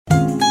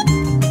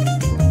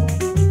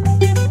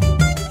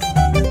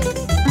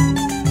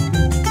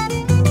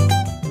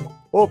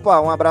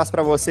Opa, um abraço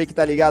para você que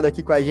está ligado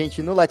aqui com a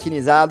gente no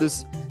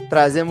Latinizados.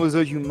 Trazemos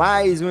hoje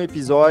mais um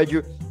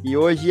episódio e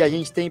hoje a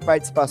gente tem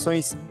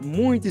participações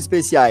muito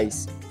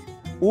especiais.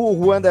 O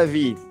Juan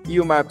Davi e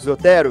o Marcos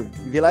Otero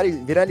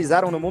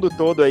viralizaram no mundo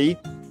todo aí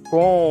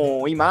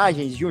com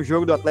imagens de um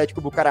jogo do Atlético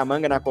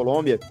Bucaramanga na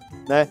Colômbia,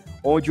 né,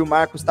 onde o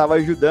Marcos estava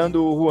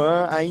ajudando o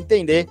Juan a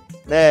entender,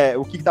 né,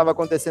 o que estava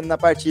acontecendo na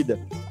partida.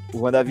 O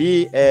Juan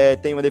Davi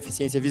tem uma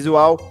deficiência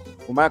visual.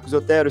 O Marcos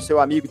Otero, seu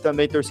amigo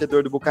também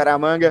torcedor do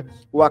Bucaramanga,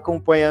 o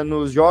acompanha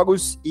nos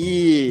jogos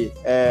e,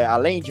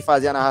 além de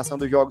fazer a narração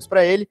dos jogos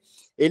para ele,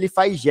 ele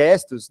faz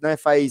gestos, né,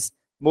 faz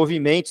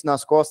movimentos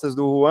nas costas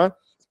do Juan,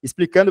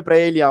 explicando para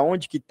ele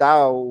aonde que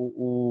está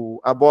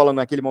a bola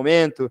naquele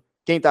momento,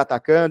 quem está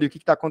atacando e o que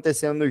está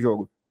acontecendo no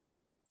jogo.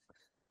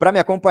 Para me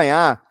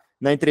acompanhar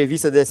na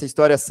entrevista dessa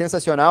história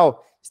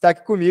sensacional, está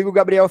aqui comigo o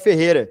Gabriel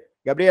Ferreira.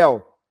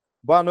 Gabriel,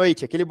 boa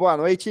noite. Aquele boa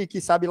noite que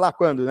sabe lá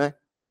quando, né?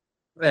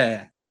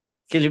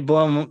 Aquele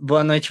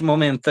boa noite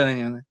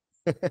momentâneo, né?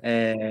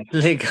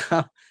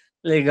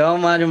 Legal,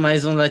 Mário,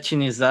 mais um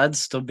Latinizado.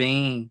 Estou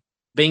bem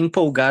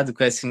empolgado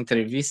com essa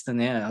entrevista,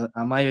 né?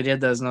 A maioria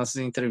das nossas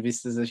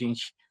entrevistas a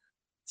gente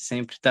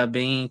sempre está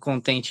bem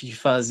contente de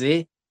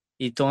fazer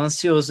e estou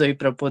ansioso aí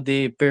para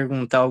poder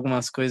perguntar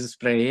algumas coisas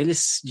para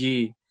eles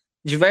de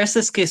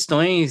diversas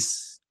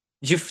questões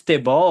de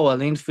futebol,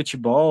 além do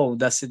futebol,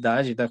 da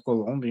cidade, da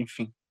Colômbia,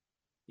 enfim.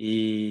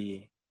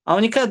 E a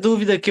única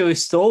dúvida que eu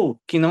estou,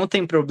 que não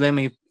tem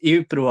problema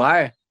ir para o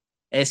ar,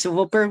 é se eu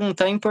vou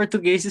perguntar em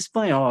português e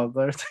espanhol.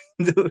 Agora eu tô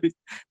em dúvida,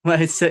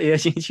 mas isso aí a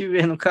gente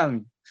vê no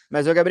caminho.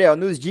 Mas, ô Gabriel,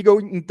 nos diga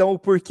então o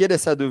porquê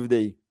dessa dúvida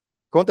aí.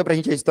 Conta pra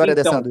gente a história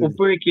dessa dúvida. O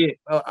porquê,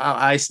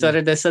 a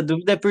história dessa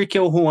dúvida é porque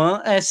o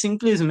Juan é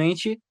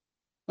simplesmente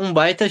um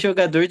baita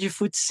jogador de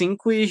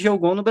fut-5 e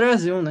jogou no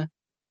Brasil, né?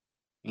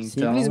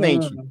 Então,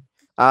 simplesmente.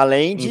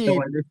 Além de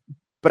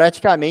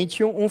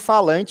praticamente um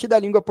falante da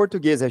língua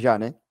portuguesa já,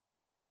 né?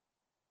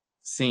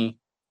 Sim.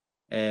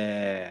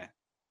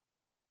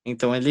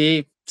 Então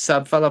ele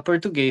sabe falar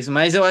português,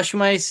 mas eu acho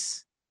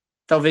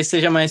talvez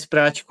seja mais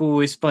prático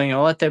o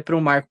espanhol, até para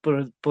o Marco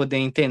poder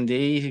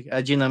entender e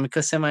a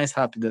dinâmica ser mais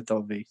rápida,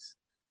 talvez.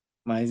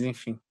 Mas,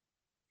 enfim.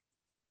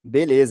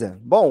 Beleza.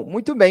 Bom,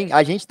 muito bem.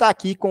 A gente está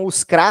aqui com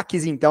os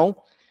craques, então.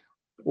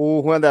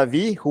 O Juan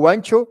Davi,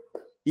 Juancho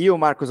e o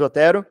Marcos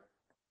Otero.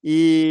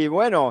 Y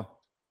bueno,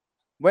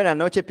 buenas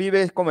noches,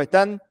 pibes. ¿Cómo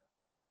están?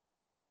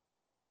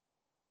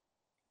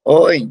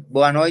 Oi,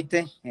 boa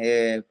noite.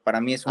 Para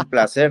mí es un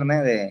placer,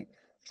 ¿no?, de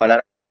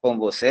hablar con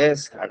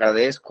vocês.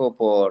 Agradezco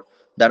por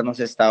darnos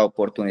esta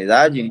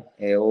oportunidad.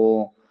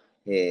 Eu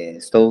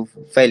estou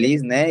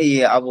feliz, né?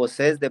 E a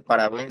vocês de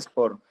parabéns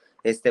por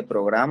este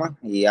programa.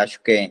 E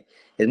acho que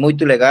é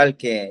muito legal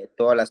que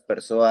todas as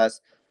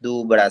pessoas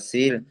do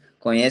Brasil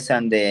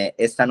conheçam de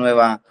esta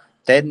nova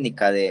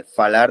técnica de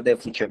falar de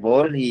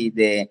futebol e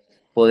de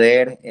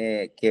poder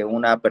que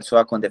una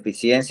persona con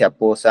deficiencia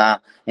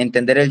pueda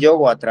entender el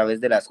juego a través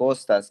de las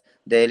costas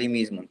de él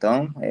mismo.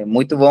 Entonces,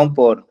 muy bom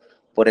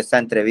por esta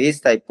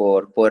entrevista y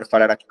por poder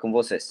hablar aquí con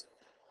ustedes.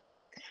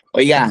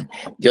 Oiga,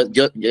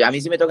 a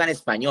mí sí me toca en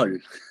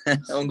español.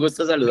 Un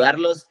gusto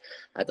saludarlos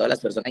a todas las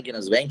personas que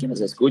nos ven, que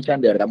nos escuchan.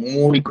 De verdad,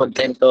 muy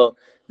contento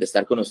de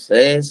estar con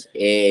ustedes.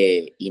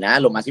 Y nada,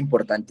 lo más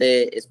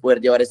importante es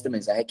poder llevar este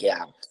mensaje que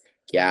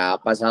ha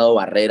pasado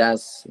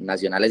barreras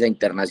nacionales e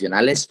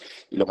internacionales,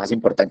 y lo más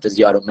importante es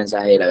llevar un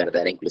mensaje de la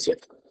verdadera inclusión.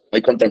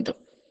 Muy contento.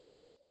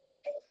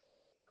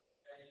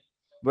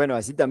 Bueno,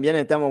 así también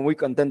estamos muy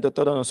contentos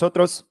todos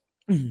nosotros.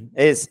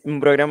 Es un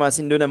programa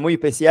sin duda muy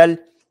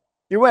especial.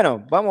 Y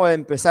bueno, vamos a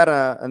empezar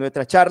a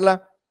nuestra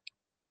charla.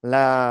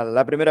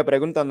 La primera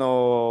pregunta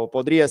no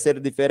podría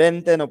ser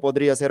diferente, no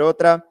podría ser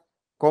otra.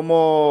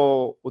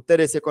 ¿Cómo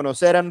ustedes se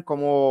conocerán?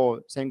 ¿Cómo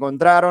se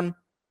encontraron?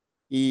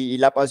 Y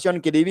la pasión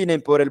que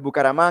dividen por el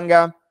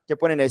Bucaramanga, ¿qué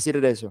pueden decir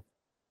de eso?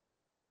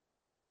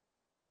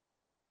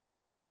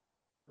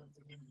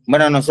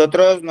 Bueno,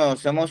 nosotros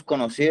nos hemos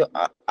conocido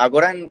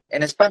ahora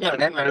en español,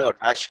 ¿no? Mejor,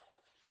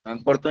 no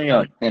en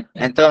portuñol.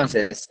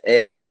 Entonces,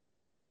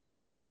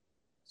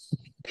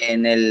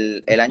 en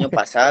el año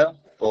pasado,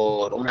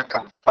 por una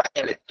campaña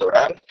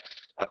electoral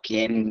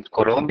aquí en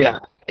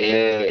Colombia,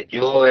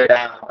 yo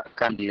era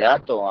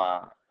candidato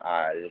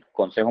al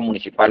Consejo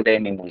Municipal de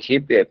mi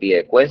municipio, de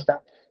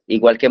Piedecuesta,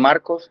 igual que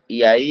Marcos,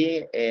 y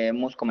ahí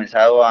hemos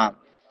comenzado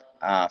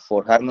a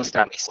forjar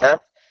nuestra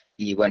amistad.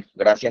 Y bueno,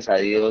 gracias a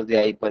Dios de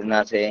ahí pues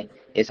nace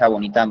esa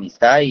bonita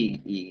amistad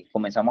y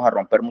comenzamos a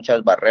romper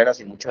muchas barreras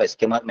y muchos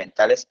esquemas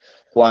mentales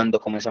cuando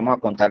comenzamos a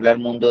contarle al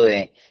mundo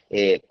de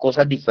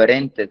cosas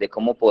diferentes, de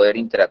cómo poder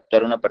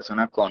interactuar una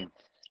persona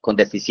con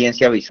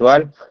deficiencia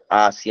visual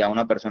hacia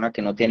una persona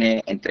que no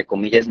tiene, entre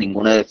comillas,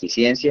 ninguna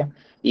deficiencia.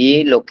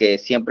 Y lo que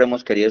siempre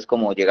hemos querido es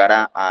como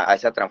llegar a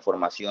esa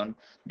transformación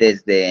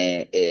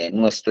desde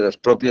nuestros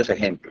propios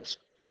ejemplos.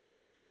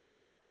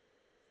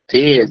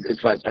 Sí,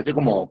 hace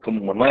como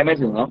 9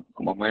 meses, ¿no?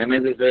 Como 9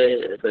 meses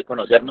de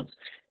conocernos.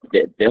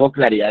 Dejo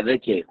claridad de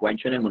que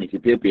Juancho en el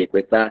municipio de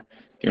Piedecuesta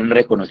tiene un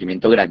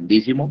reconocimiento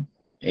grandísimo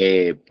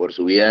por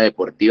su vida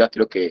deportiva.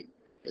 Creo que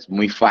es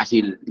muy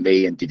fácil de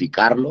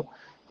identificarlo.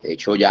 De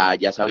hecho,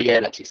 ya sabía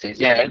de la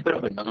existencia de él, pero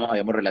pues no nos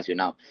habíamos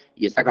relacionado.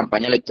 Y esta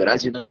campaña electoral,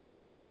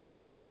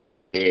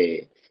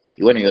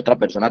 y bueno, y otra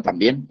persona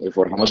también,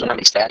 forjamos una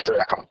amistad dentro de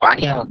la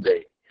campaña,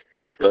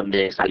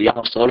 donde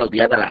salíamos todos los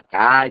días a la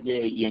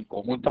calle y en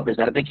conjunto, a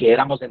pesar de que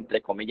éramos,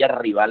 entre comillas,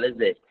 rivales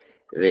de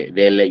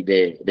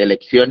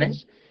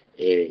elecciones,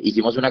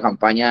 hicimos una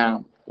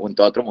campaña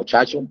junto a otro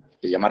muchacho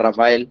que se llama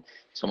Rafael,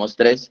 somos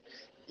tres,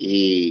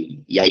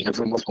 y ahí nos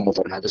fuimos como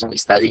formando esa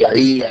amistad día a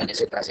día, en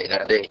ese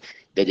trasegar de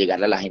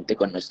llegarle a la gente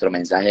con nuestro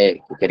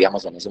mensaje que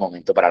queríamos en ese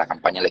momento para la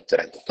campaña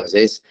electoral.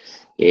 Entonces,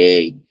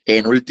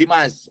 en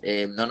últimas,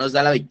 no nos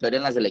da la victoria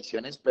en las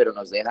elecciones, pero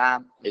nos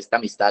deja esta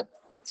amistad,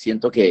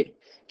 siento que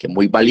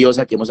muy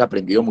valiosa, que hemos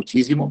aprendido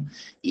muchísimo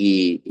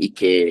y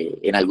que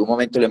en algún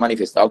momento le he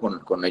manifestado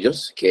con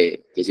ellos,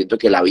 que siento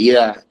que la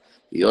vida,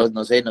 Dios,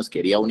 no sé, nos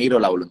quería unir, o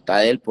la voluntad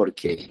de Él,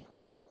 porque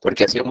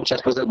ha sido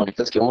muchas cosas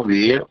bonitas que hemos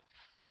vivido,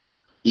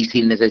 y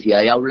sin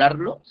necesidad de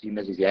hablarlo, sin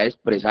necesidad de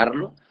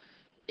expresarlo,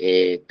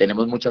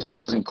 tenemos muchas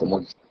cosas en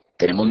común,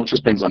 tenemos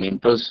muchos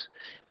pensamientos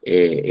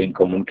en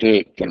común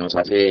que nos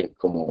hace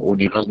como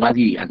unirnos más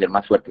y hacer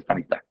más fuerte esta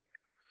amistad.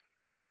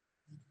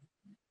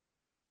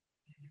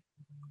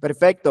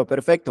 Perfecto,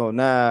 perfecto.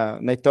 Una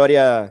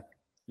historia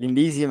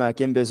lindísima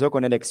que empezó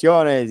con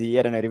elecciones y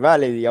eran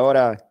rivales y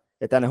ahora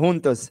están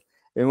juntos.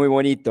 Es muy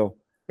bonito.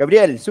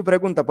 Gabriel, su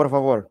pregunta, por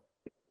favor.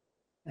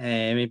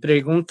 Mi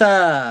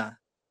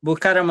pregunta,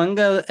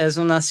 Bucaramanga es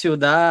una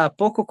ciudad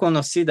poco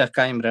conocida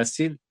acá en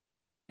Brasil.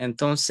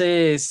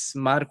 Entonces,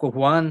 Marco,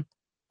 Juan,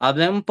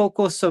 hable un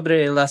poco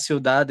sobre la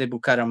ciudad de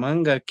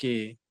Bucaramanga,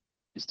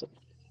 Listo.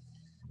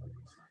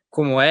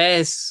 cómo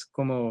es,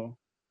 cómo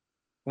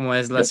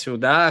es la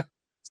ciudad,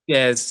 si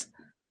es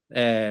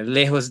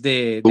lejos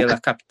de la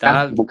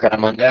capital.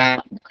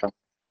 Bucaramanga,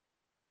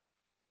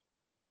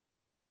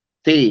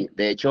 sí,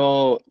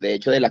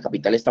 de la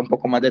capital está un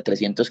poco más de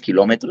 300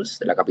 kilómetros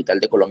de la capital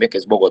de Colombia, que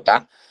es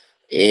Bogotá.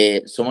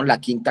 Somos la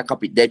quinta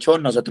capital. De hecho,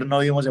 nosotros no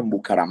vivimos en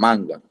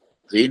Bucaramanga,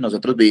 ¿sí?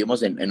 Nosotros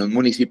vivimos en un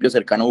municipio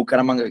cercano a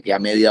Bucaramanga, que queda a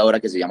media hora,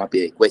 que se llama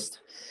Piedecuesta.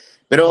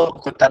 Pero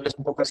contarles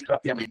un poco así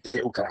rápidamente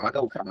de Bucaramanga.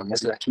 Bucaramanga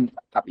es la quinta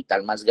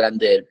capital más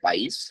grande del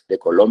país, de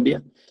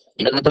Colombia.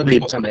 Y nosotros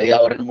vivimos a media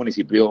hora en un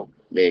municipio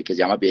que se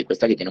llama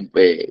Piedecuesta, que tiene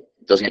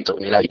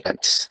 200.000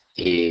 habitantes.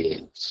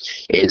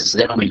 Es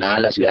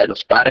denominada la ciudad de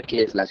los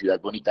parques, la ciudad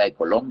bonita de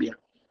Colombia.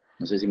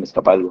 No sé si me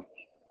escapa algo.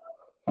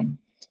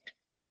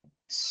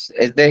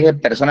 Es de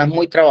personas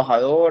muy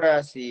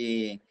trabajadoras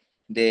y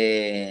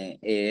de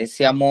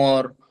ese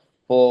amor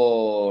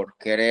por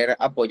querer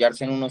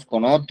apoyarse en unos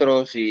con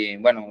otros, y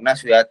bueno, una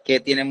ciudad que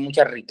tiene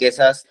muchas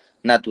riquezas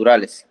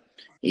naturales.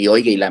 Y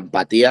oiga, y la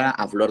empatía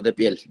a flor de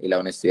piel y la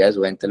honestidad de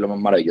su gente es lo más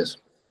maravilloso.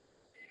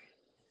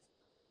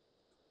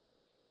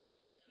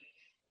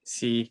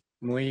 Sí,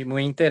 muy,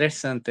 muy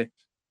interesante.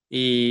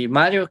 Y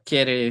Mario,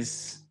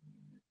 ¿quieres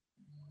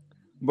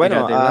ir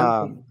Bueno,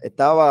 adelante?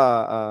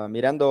 estaba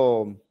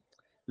mirando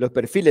los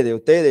perfiles de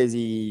ustedes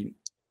y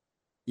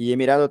he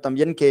mirado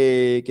también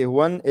que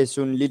Juan es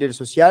un líder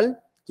social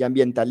y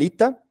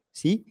ambientalista,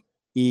 ¿sí?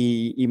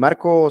 Y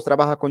Marcos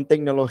trabaja con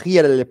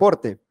tecnología del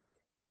deporte.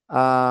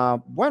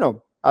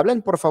 Bueno,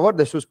 hablen por favor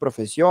de sus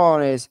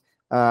profesiones,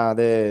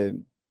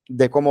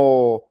 de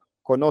cómo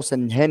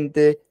conocen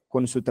gente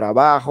con su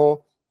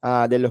trabajo,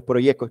 de los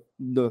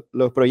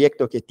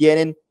proyectos que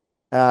tienen.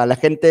 A la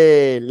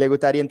gente le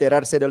gustaría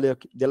enterarse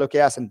de lo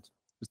que hacen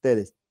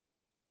ustedes.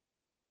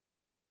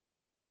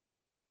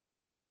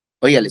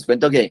 Oiga, les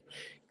cuento que,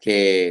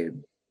 que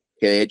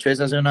de hecho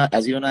esa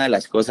ha sido una de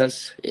las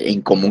cosas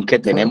en común que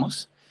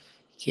tenemos,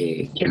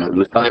 que nos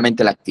gusta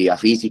obviamente la actividad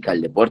física,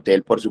 el deporte,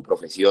 él por su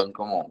profesión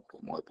como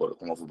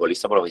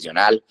futbolista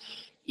profesional,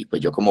 y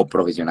pues yo como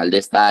profesional de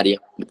esta área,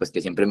 y pues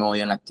que siempre me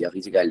voy en la actividad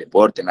física, del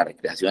deporte, en la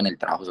recreación, el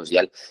trabajo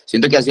social.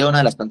 Siento que ha sido una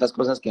de las tantas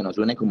cosas que nos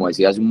une, como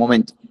decía hace un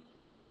momento,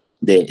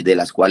 de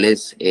las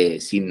cuales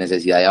sin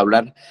necesidad de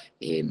hablar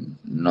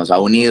nos ha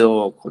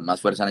unido con más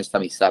fuerza en esta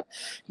amistad.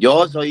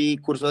 Yo soy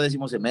curso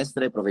 10º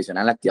semestre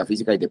profesional en actividad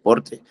física y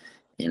deporte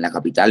en la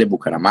capital, en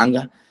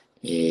Bucaramanga,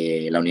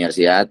 la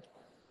universidad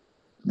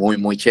muy,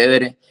 muy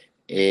chévere,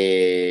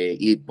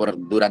 y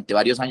durante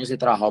varios años he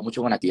trabajado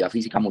mucho con actividad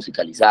física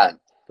musicalizada,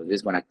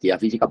 entonces con actividad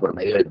física por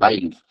medio del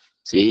baile,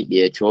 ¿sí?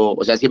 Y de hecho,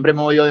 o sea, siempre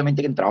me voy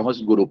obviamente en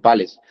trabajos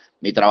grupales.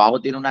 Mi trabajo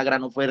tiene una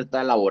gran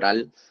oferta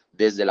laboral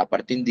desde la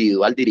parte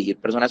individual, dirigir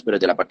personas, pero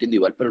desde la parte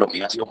individual, pero lo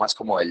mío ha sido más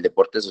como el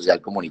deporte social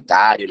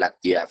comunitario, la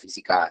actividad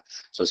física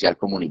social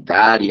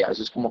comunitaria,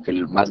 eso es como que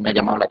más me ha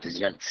llamado la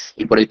atención.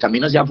 Y por el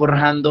camino se va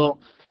forjando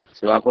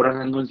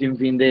un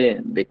sinfín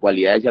de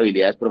cualidades y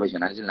habilidades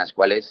profesionales en las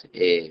cuales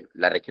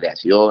la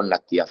recreación, la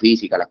actividad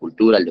física, la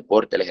cultura, el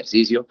deporte, el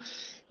ejercicio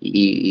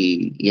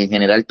y en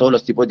general todos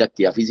los tipos de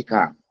actividad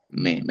física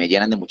me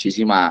llenan de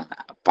muchísima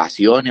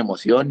pasión,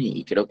 emoción,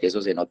 y creo que eso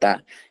se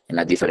nota en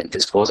las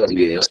diferentes cosas y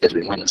videos que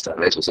subimos en nuestras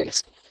redes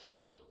sociales.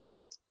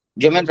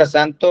 Yo, mientras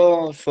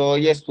tanto,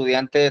 soy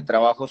estudiante de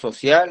trabajo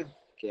social,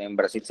 que en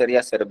Brasil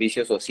sería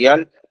servicio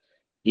social.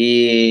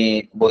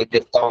 y voy de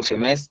octavo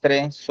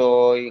semestre.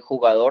 Soy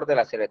jugador de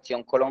la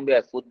Selección Colombia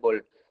de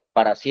fútbol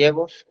para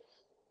ciegos.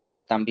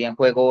 También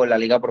juego la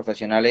liga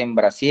profesional en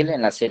Brasil,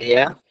 en la Serie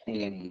A,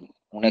 en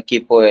un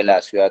equipo de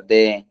la ciudad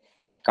de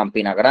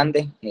Campina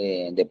Grande,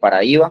 de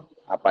Paraíba,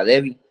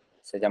 Apadevi,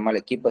 se llama el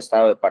equipo,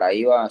 estado de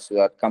Paraíba,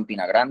 ciudad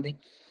Campina Grande.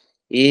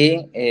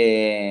 Y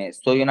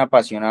estoy un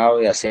apasionado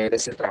de hacer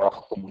ese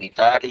trabajo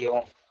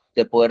comunitario,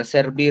 de poder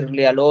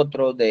servirle al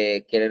otro,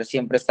 de querer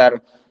siempre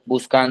estar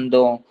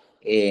buscando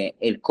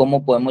el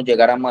cómo podemos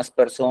llegar a más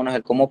personas,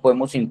 el cómo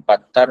podemos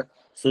impactar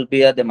sus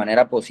vidas de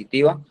manera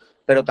positiva,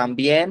 pero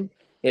también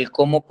el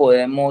cómo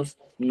podemos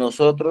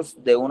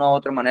nosotros de una u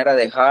otra manera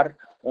dejar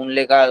un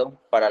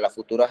legado para las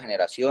futuras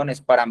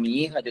generaciones, para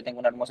mi hija. Yo tengo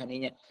una hermosa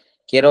niña,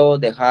 quiero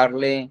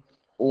dejarle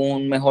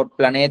un mejor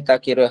planeta,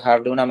 quiero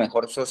dejarle una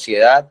mejor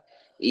sociedad,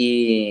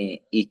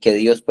 y que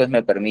Dios pues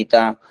me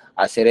permita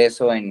hacer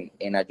eso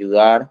en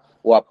ayudar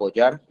o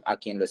apoyar a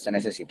quien lo esté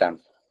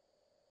necesitando.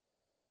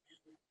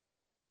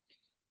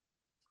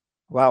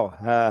 Wow,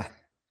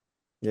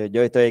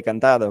 yo estoy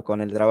encantado con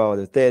el trabajo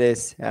de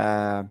ustedes.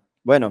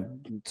 Bueno,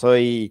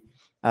 soy,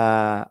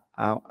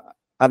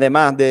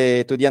 además de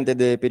estudiante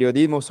de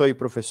periodismo, soy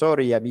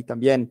profesor y a mí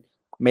también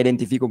me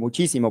identifico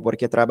muchísimo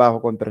porque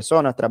trabajo con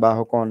personas,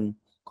 trabajo con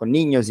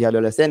niños y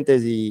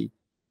adolescentes y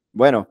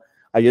bueno,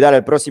 ayudar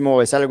al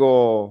próximo es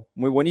algo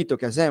muy bonito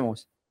que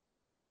hacemos.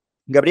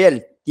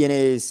 Gabriel,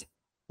 ¿tienes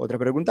otra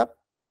pregunta?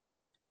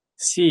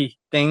 Sí,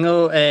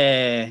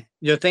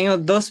 yo tengo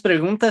dos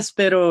preguntas,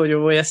 pero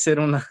yo voy a hacer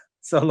una,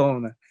 solo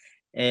una.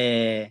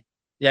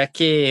 Ya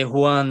que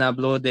Juan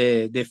habló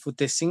de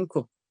Fute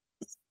 5,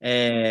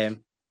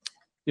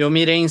 yo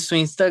miré en su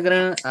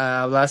Instagram,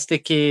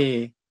 hablaste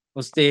que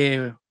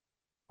usted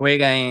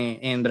juega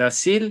en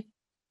Brasil.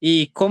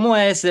 ¿Y cómo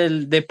es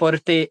el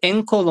deporte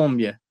en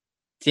Colombia?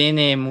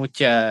 ¿Tiene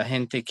mucha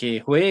gente que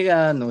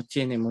juega? ¿No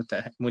tiene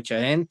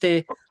mucha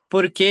gente?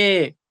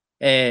 Porque,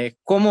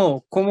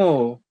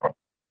 ¿cómo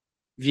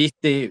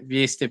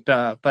viste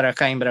para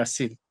acá en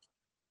Brasil?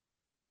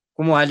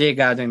 ¿Cómo ha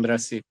llegado en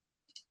Brasil?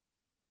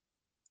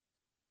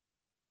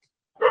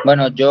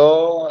 Bueno,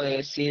 yo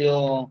he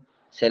sido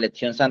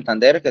Selección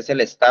Santander, que es el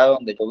estado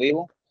donde yo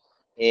vivo,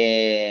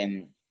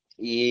 eh,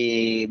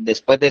 y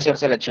después de ser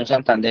Selección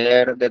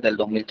Santander, desde el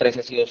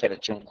 2013 he sido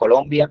Selección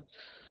Colombia.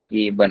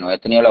 Y bueno, he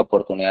tenido la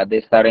oportunidad de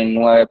estar en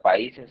 9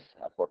 países,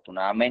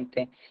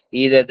 afortunadamente,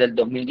 y desde el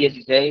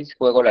 2016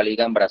 juego la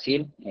liga en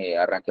Brasil.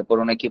 Arranqué por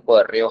un equipo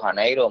de Río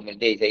Janeiro,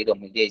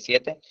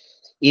 2016-2017,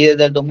 y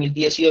desde el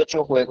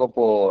 2018 juego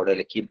por el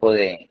equipo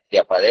de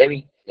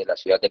Apadevi, de la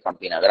ciudad de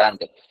Campina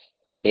Grande.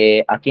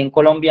 Aquí en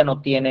Colombia no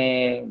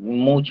tiene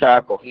mucha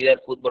acogida el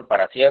fútbol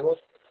para ciegos.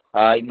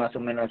 Hay más o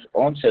menos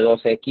 11,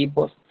 12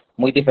 equipos,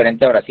 muy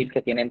diferente a Brasil,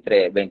 que tiene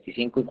entre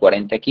 25 y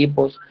 40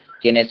 equipos.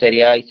 Tiene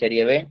Serie A y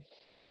Serie B,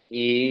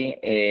 y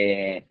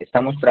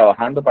estamos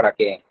trabajando para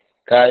que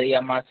cada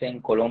día más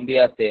en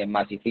Colombia se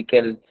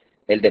masifique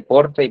el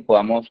deporte y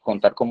podamos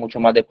contar con mucho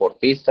más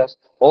deportistas.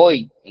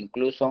 Hoy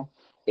incluso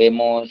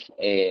hemos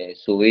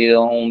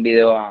subido un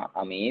video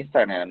a mi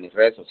Instagram, a mis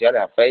redes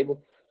sociales, a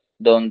Facebook,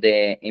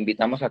 donde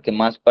invitamos a que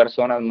más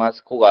personas, más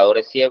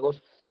jugadores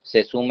ciegos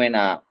se sumen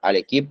al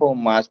equipo,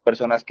 más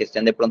personas que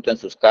estén de pronto en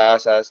sus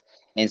casas,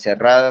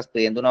 encerradas,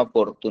 pidiendo una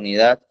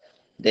oportunidad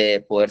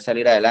de poder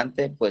salir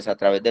adelante, pues a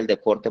través del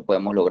deporte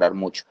podemos lograr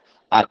mucho.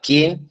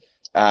 Aquí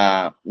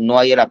no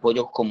hay el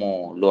apoyo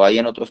como lo hay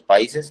en otros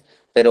países,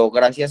 pero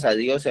gracias a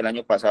Dios el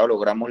año pasado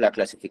logramos la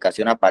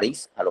clasificación a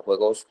París, a los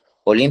Juegos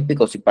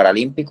Olímpicos y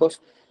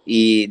Paralímpicos,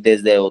 y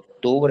desde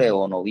octubre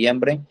o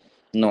noviembre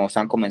nos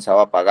han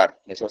comenzado a pagar.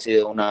 Eso ha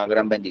sido una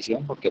gran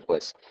bendición porque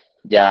pues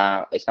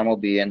ya estamos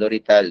viviendo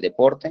ahorita el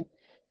deporte,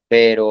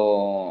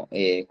 pero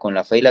con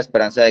la fe y la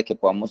esperanza de que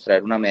podamos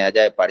traer una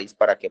medalla de París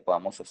para que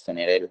podamos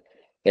sostener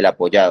el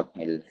apoyado,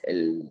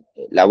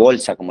 la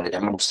bolsa, como le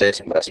llaman ustedes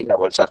en Brasil, la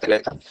bolsa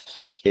atleta.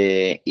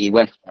 Y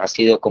bueno, ha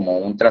sido como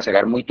un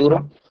trasegar muy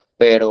duro,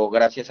 pero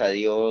gracias a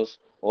Dios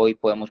hoy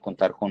podemos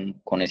contar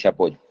con ese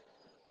apoyo.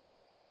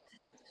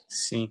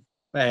 Sim,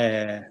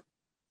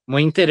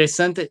 muito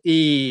interessante.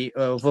 E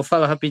eu vou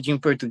falar rapidinho em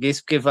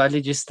português, porque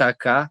vale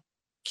destacar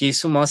que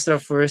isso mostra a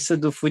força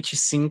do Fute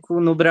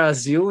 5 no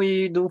Brasil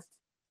e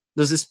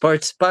dos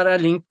esportes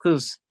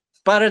paralímpicos,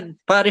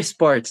 para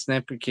esportes,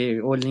 né?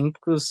 Porque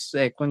olímpicos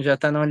é quando já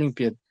está na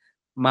Olimpíada.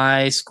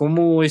 Mas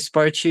como o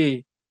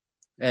esporte,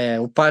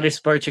 o para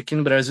esporte aqui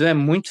no Brasil é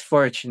muito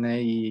forte,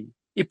 né?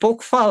 E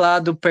pouco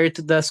falado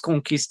perto das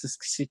conquistas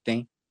que se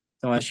tem.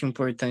 Então acho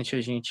importante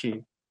a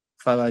gente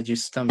falar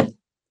disso também.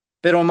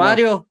 Pero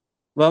Mario,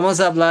 vamos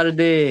a hablar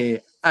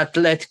de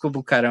Atlético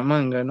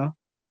Bucaramanga, ¿no?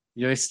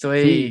 Yo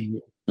estoy...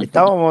 Sí,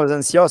 estábamos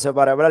ansiosos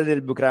para hablar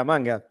del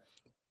Bucaramanga.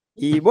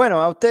 Y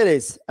bueno, a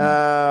ustedes,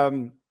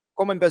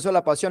 ¿cómo empezó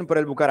la pasión por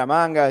el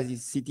Bucaramanga?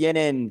 Si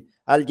tienen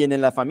alguien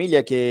en la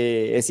familia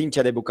que es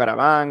hincha de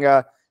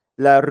Bucaramanga,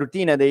 la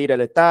rutina de ir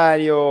al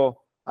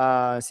estadio,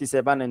 si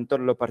se van en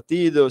todos los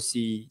partidos,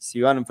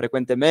 si van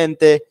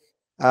frecuentemente,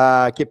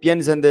 ¿qué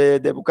piensan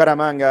de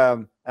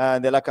Bucaramanga,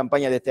 de la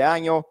campaña de este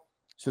año?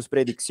 sus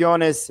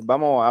predicciones.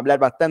 Vamos a hablar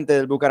bastante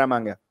del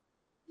Bucaramanga.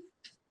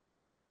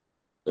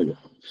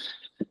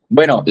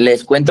 Bueno,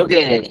 les cuento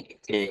que,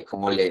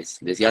 como les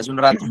decía hace un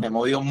rato, me he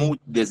movido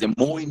desde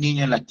muy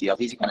niño en la actividad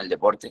física, en el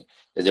deporte.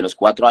 Desde los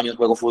 4 años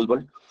juego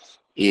fútbol.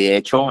 Y de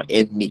hecho,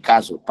 en mi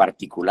caso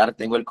particular,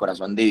 tengo el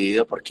corazón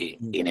dividido porque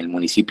en el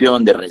municipio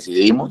donde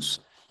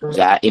residimos, o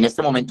sea, en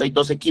este momento hay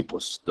dos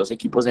equipos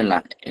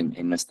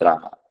en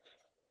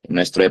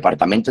nuestro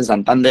departamento en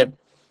Santander,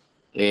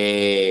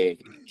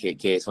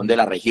 que son de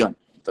la región.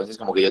 Entonces,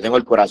 como que yo tengo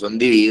el corazón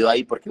dividido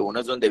ahí porque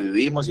uno es donde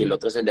vivimos y el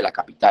otro es el de la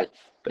capital.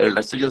 Pero el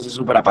resto yo soy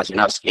súper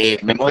apasionado.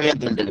 Me moví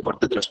entre el del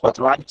deporte de los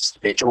 4 años.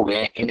 De hecho,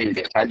 jugué en el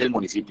del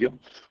municipio,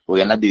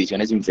 jugué en las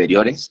divisiones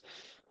inferiores,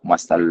 como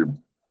hasta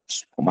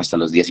como hasta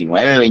los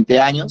 19, 20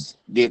 años,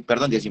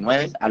 perdón,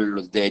 19,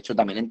 de hecho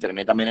también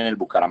interné también en el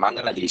Bucaramanga,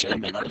 en las divisiones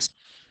menores.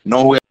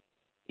 No jugué,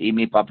 y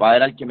mi papá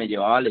era el que me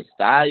llevaba al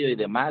estadio y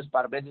demás,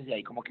 par veces, y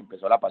ahí como que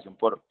empezó la pasión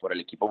por el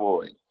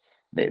equipo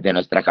de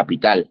nuestra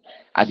capital.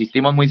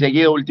 Asistimos muy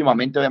seguido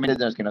últimamente, obviamente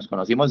desde los que nos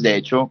conocimos. De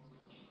hecho,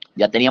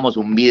 ya teníamos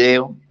un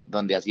video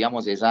donde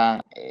hacíamos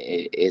esa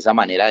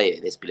manera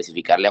de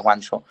especificarle a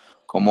Juancho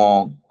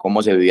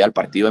cómo se vivía el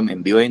partido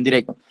en vivo y en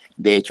directo.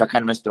 De hecho, acá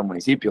en nuestro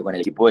municipio, con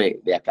el equipo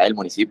de acá del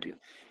municipio.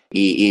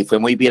 Y fue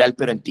muy viral,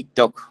 pero en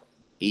TikTok.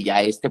 Y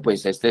ya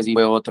pues este sí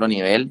fue otro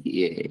nivel,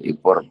 y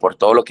por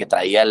todo lo que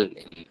traía. De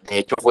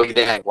hecho, fue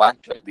idea de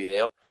Juancho el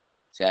video. O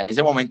sea, en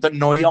ese momento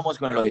no íbamos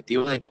con el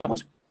objetivo de,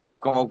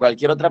 como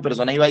cualquier otra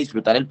persona, iba a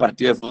disfrutar el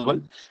partido de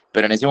fútbol,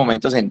 pero en ese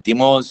momento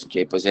sentimos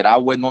que pues era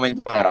un buen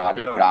momento para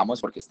grabarlo. Lo grabamos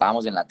porque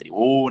estábamos en la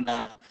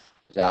tribuna,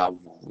 o sea,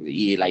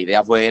 y la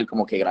idea fue él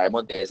como que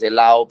grabemos de ese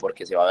lado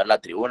porque se va a ver la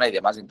tribuna y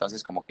demás.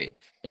 Entonces como que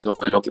eso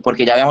fue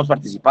porque ya habíamos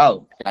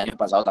participado el año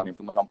pasado, también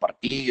fuimos a un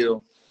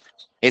partido.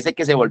 Ese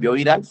que se volvió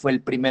viral fue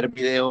el primer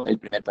partido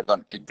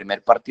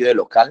de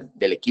local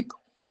del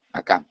equipo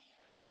acá,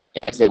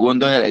 la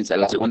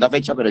segunda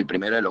fecha, pero el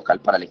primero de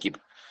local para el equipo.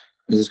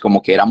 Entonces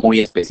como que era muy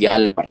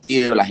especial el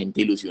partido, la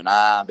gente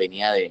ilusionada,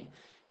 venía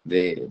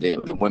de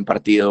un buen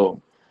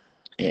partido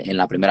en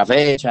la primera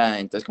fecha,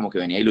 entonces como que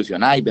venía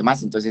ilusionada y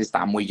demás, entonces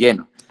estaba muy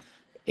lleno.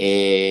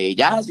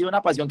 Ya ha sido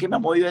una pasión que me ha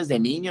movido desde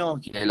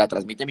niño, que la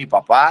transmite mi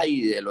papá,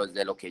 y de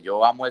lo que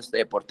yo amo este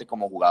deporte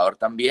como jugador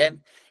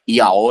también, y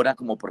ahora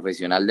como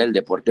profesional del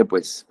deporte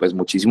pues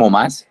muchísimo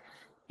más.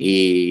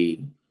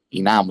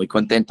 Y nada, muy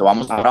contento.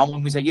 Ahora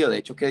vamos muy seguido. De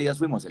hecho, ¿qué días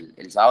fuimos?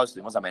 El sábado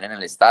estuvimos también en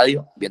el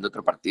estadio viendo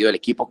otro partido del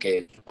equipo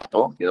que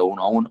empató, quedó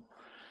 1-1.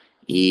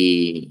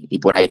 Y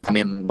por ahí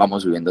también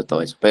vamos subiendo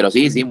todo eso. Pero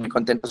sí, muy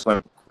contentos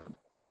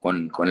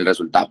con el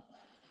resultado.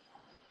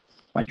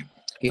 Bueno.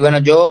 Y bueno,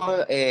 yo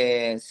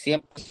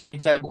siempre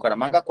hincha del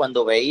Bucaramanga.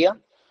 Cuando veía,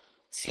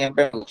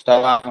 siempre me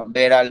gustaba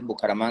ver al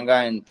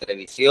Bucaramanga en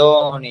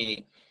televisión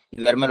y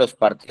verme los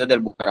partidos del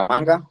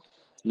Bucaramanga.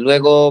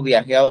 Luego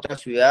viajé a otra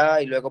ciudad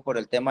y luego por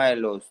el tema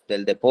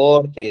del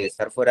deporte y de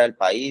estar fuera del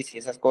país y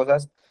esas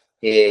cosas,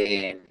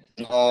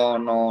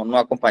 no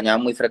acompañaba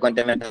muy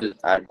frecuentemente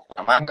al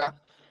Bucaramanga.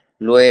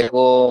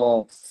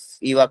 Luego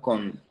iba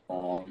con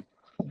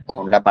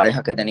la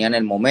pareja que tenía en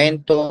el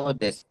momento.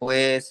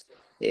 Después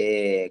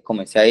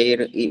comencé a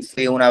ir y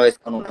fui una vez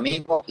con un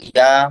amigo, y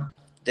ya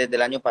desde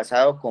el año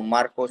pasado con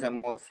Marcos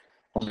hemos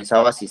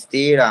comenzado a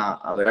asistir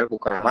a ver al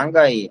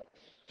Bucaramanga, y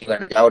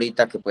bueno, ya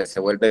ahorita que pues se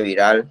vuelve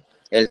viral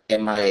el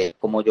tema de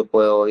cómo yo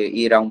puedo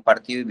ir a un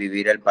partido y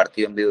vivir el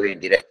partido en vivo y en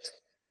directo.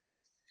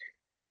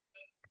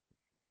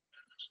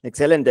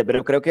 Excelente,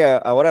 pero creo que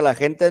ahora la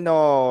gente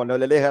no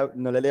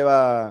le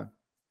va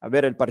a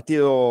ver el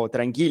partido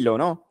tranquilo,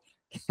 ¿no?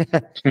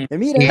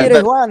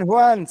 Mira,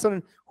 Juan,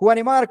 son Juan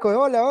y Marcos,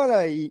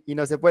 hola, y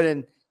no se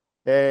pueden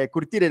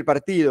curtir el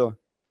partido.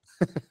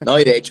 No,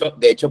 y de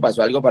hecho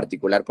pasó algo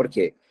particular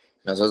porque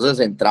nosotros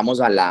entramos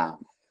a la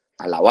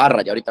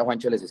barra. Ya ahorita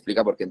Juancho les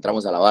explica por qué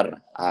entramos a la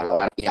barra.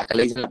 Y acá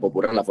le dicen la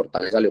popular, la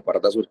Fortaleza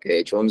Leopardo Sur, que de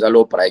hecho un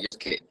saludo para ellos,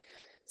 que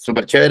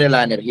súper chévere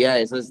la energía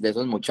de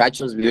esos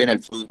muchachos. Viven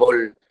el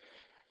fútbol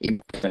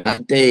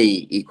impresionante,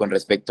 y con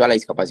respecto a la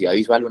discapacidad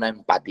visual, una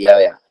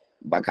empatía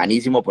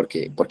bacanísimo,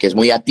 porque es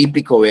muy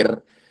atípico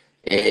ver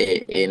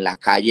en la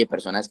calle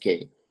personas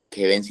que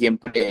ven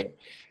siempre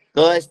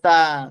toda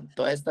esta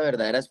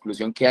verdadera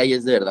exclusión que hay.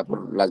 Es de verdad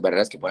por las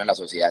barreras que pone la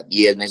sociedad,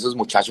 y en esos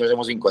muchachos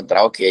hemos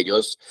encontrado que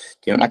ellos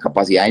tienen una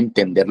capacidad de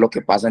entender lo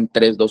que pasa en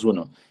 3, 2,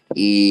 1,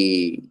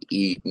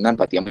 y una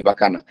empatía muy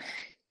bacana.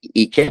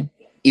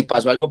 Y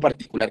pasó algo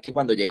particular, que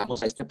cuando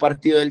llegamos a este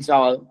partido del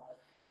sábado,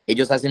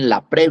 ellos hacen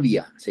la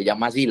previa, se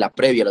llama así, la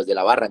previa, los de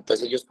la barra.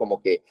 Entonces ellos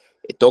como que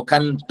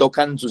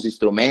tocan sus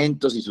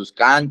instrumentos y sus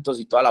cantos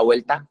y toda la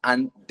vuelta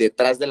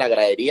detrás de la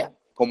gradería,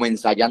 como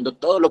ensayando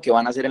todo lo que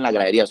van a hacer en la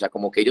gradería. O sea,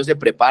 como que ellos se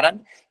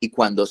preparan, y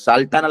cuando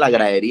saltan a la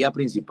gradería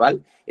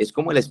principal es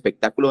como el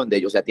espectáculo donde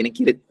ellos, o sea, tienen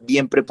que ir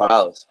bien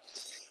preparados.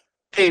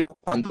 Pero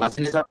cuando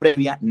hacen esa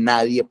previa,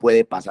 nadie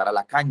puede pasar a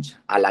la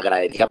cancha, a la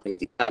gradería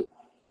principal.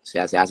 O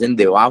sea, se hacen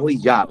debajo y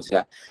ya. O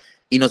sea,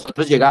 y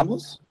nosotros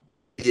llegamos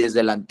y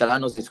desde la entrada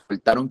nos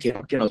escoltaron que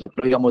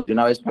nosotros íbamos de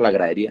una vez para la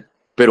gradería.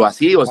 pero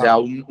así, o sea,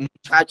 Wow. un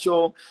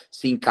muchacho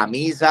sin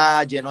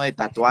camisa, lleno de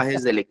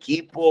tatuajes del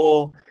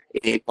equipo,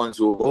 con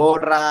su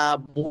gorra,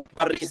 muy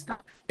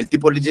barrista. El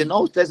tipo le dice, no,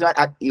 ustedes van,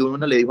 y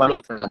uno le dijo al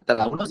otro,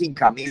 a uno sin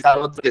camisa,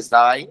 al otro que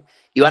estaba ahí,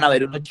 iban a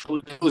ver unos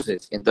shows de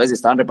luces, entonces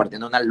estaban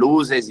repartiendo unas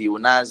luces y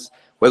unos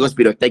juegos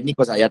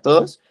pirotécnicos allá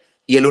todos,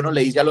 y el uno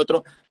le dice al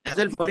otro, haz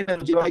el favor y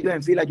me lleva ellos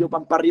en fila, yo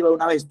van para arriba de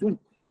una vez tú.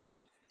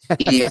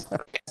 Y,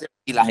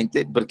 y la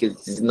gente, porque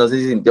no sé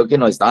si sintió que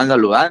nos estaban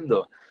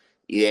saludando.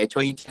 Y de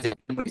hecho, hinchas del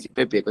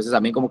municipio de Piedecuesta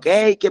también como que,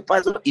 hey, ¿qué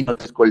pasó? Y nos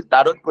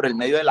escoltaron por el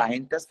medio de la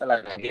gente hasta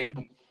la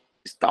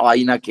esta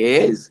vaina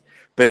que es.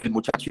 Pero el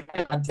muchacho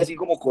así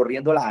como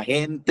corriendo la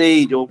gente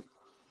y yo,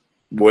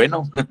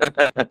 bueno, o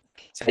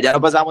sea, ya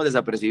no pasábamos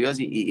desapercibidos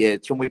y de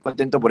hecho muy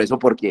contento por eso,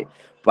 porque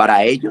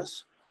para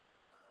ellos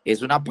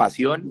es una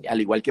pasión,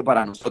 al igual que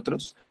para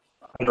nosotros,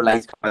 pero la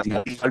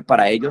discapacidad visual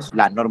para ellos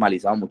la han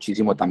normalizado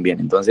muchísimo también.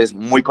 Entonces,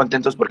 muy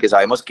contentos porque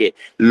sabemos que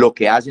lo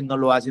que hacen no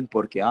lo hacen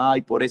porque,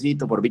 ay,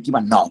 pobrecito, por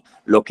víctima, no,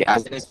 lo que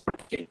hacen es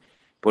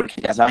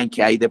porque ya saben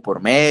que hay de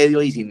por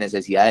medio y sin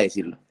necesidad de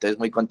decirlo. Entonces,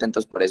 muy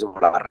contentos por eso,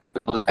 por la barra.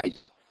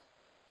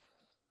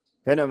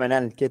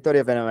 Fenomenal, qué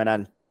historia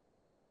fenomenal.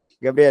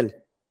 Gabriel.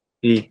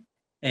 Sí.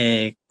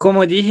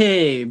 Como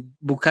dije,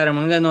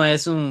 Bucaramanga no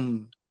es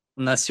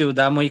una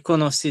ciudad muy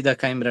conocida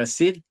acá en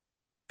Brasil,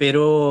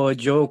 pero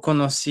yo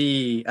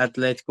conocí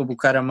Atlético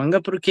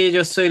Bucaramanga porque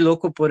yo soy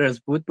loco por el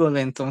fútbol,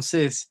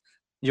 entonces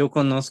yo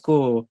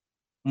conozco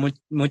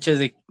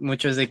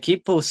muchos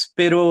equipos,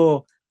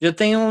 pero yo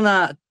tiene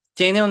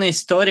una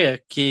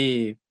historia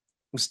que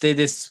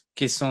ustedes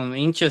que son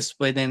hinchas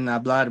pueden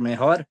hablar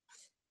mejor.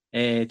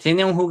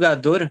 Tiene un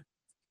jugador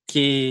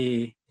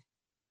que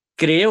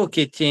creo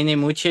que tiene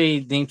mucha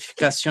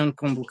identificación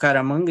con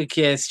Bucaramanga,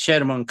 que es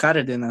Sherman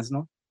Cárdenas,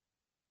 ¿no?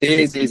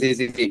 Sí, sí, sí,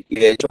 sí, sí. Y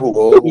de hecho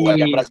jugó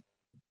allá en Y Brasil.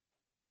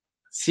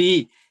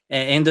 sí,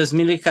 en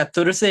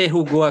 2014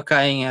 jugó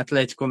acá en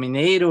Atlético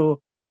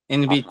Mineiro,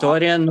 en Ajá.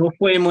 Vitória, no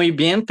fue muy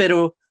bien,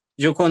 pero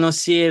yo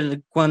conocí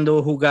él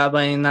cuando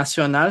jugaba en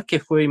Nacional, que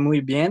fue muy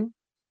bien.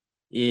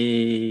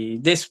 Y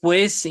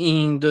después,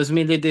 en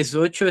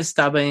 2018,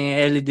 estaba en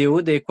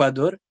LDU de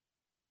Ecuador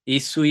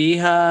y su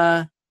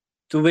hija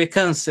tuvo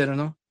cáncer,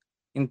 ¿no? Ujú.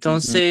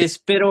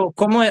 Entonces, pero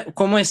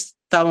como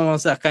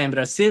estábamos acá en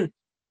Brasil,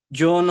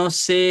 yo no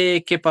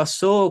sé qué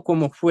pasó,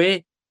 cómo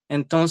fue.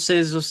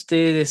 Entonces,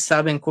 ustedes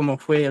saben cómo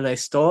fue la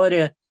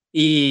historia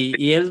y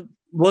él Él-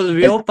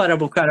 volvió para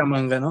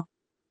Bucaramanga, ¿no?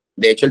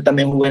 de hecho, él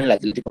también jugó en el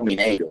Atlético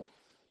Mineiro.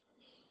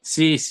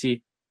 Sí,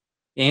 sí.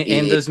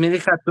 En Y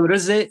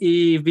 2014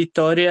 y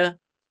Vitória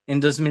en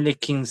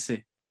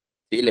 2015,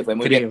 sí, le fue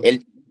muy bien. creo.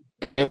 Él,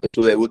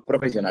 su debut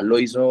profesional lo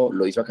hizo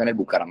acá en el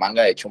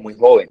Bucaramanga, de hecho, muy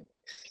joven.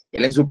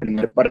 Él en su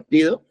primer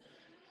partido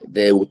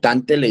de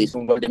debutante le hizo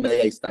un gol de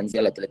media distancia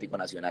al Atlético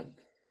Nacional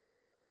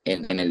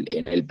en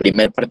el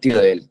primer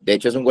partido de él. De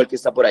hecho, es un gol que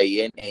está por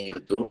ahí en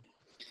YouTube.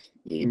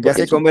 Y Ya porque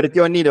se es un,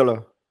 convirtió en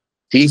ídolo.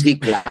 sí, sí,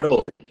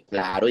 claro,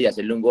 claro, y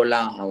hacerle un gol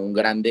a un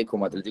grande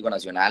como Atlético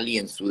Nacional y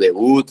en su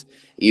debut,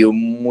 y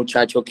un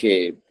muchacho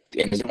que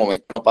en ese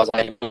momento no pasa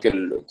que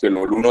el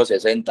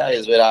 1,60,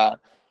 eso era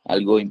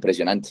algo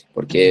impresionante,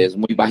 porque es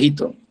muy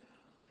bajito.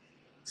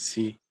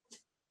 Sí.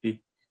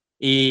 Sí.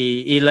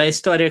 Y la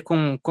historia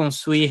con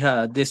su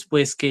hija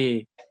después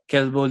que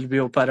él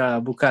volvió para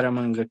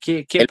Bucaramanga,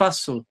 ¿qué Él,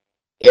 pasó?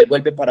 él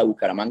vuelve para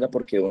Bucaramanga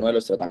porque uno de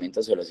los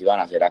tratamientos se los iban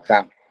a hacer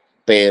acá,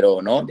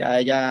 pero no, ya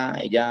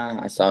ella,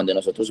 hasta donde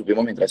nosotros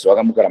supimos, mientras estuvo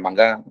acá en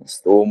Bucaramanga,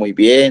 estuvo muy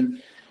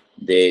bien.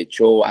 De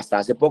hecho, hasta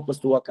hace poco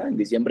estuvo acá, en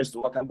diciembre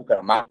estuvo acá en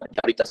Bucaramanga, y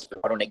ahorita se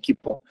prepara un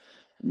equipo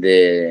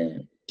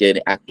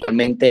que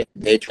actualmente,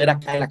 de hecho, era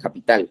acá en la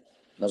capital.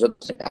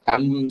 Nosotros acá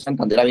en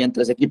Santander habían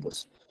 3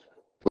 equipos.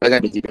 Pues al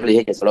principio le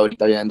dije que solo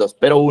ahorita habían 2,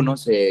 pero uno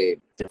se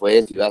fue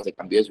de ciudad, se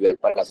cambió de ciudad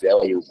para la ciudad de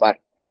Valledupar,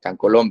 acá en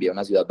Colombia,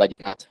 una ciudad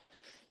vallenata.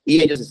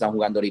 Y ellos están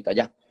jugando ahorita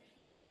allá,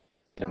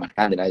 en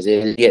Marcandena, ese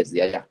es el 10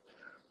 de allá.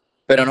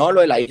 Pero no,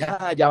 lo de la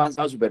hija ya ha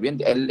avanzado súper bien.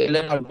 Él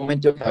en algún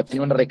momento ha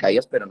tenido unas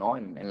recaídas, pero no,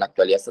 en la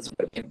actualidad está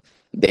súper bien.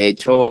 De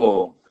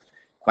hecho,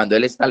 cuando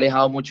él está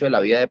alejado mucho de la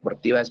vida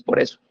deportiva es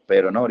por eso,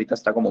 pero no, ahorita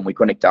está como muy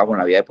conectado con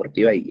la vida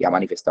deportiva y ha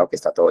manifestado que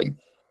está todo bien.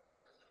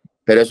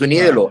 Pero es un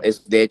ídolo, Vale.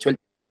 de hecho, él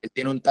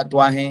tiene un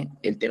tatuaje,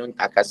 él tiene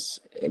acá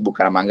en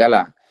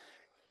Bucaramanga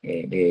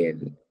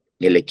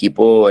el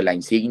equipo, la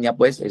insignia,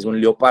 pues, es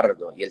un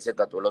leopardo, y él se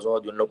tatuó los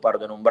ojos de un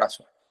leopardo en un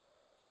brazo.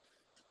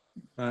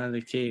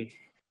 Vale,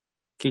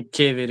 qué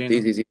chévere, Sí,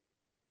 ¿no? sí, sí.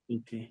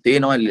 Sí, sí. Sí,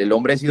 no, el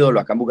hombre es ídolo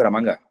acá en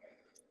Bucaramanga.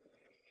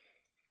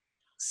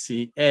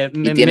 Sí, Y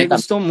me tiene también,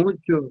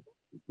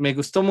 me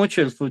gustó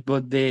mucho el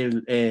fútbol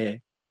del,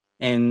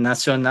 en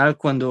Nacional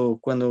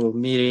cuando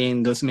miré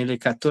en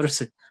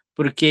 2014,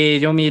 porque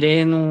yo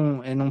miré en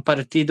un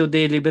partido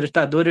de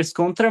Libertadores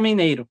contra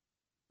Mineiro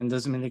en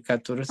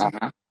 2014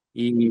 ajá.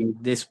 y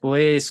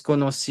después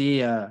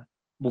conocí a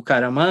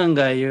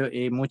Bucaramanga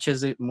y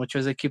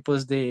muchos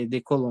equipos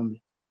de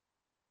Colombia.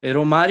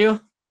 Pero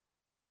Mario,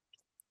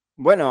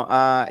 Bueno,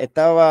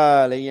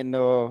 estaba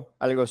leyendo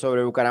algo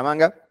sobre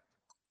Bucaramanga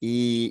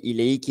y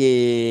leí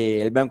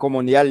que el Banco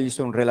Mundial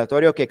hizo un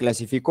relatorio que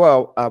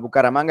clasificó a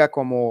Bucaramanga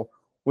como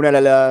una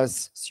de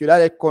las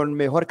ciudades con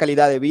mejor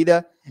calidad de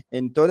vida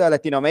en toda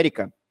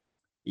Latinoamérica.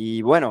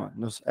 Y bueno,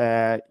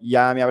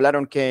 ya me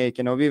hablaron que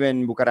no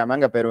viven en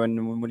Bucaramanga, pero en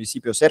un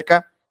municipio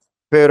cerca.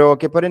 Pero,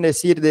 ¿qué pueden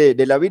decir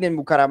de la vida en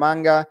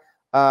Bucaramanga?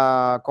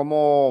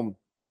 ¿Cómo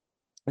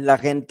la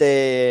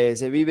gente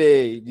se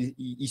vive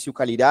y su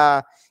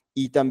calidad?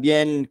 Y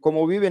también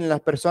cómo viven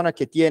las personas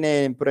que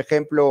tienen, por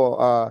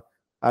ejemplo,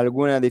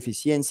 alguna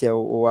deficiencia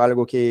o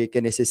algo que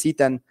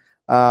necesitan.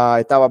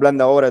 Estaba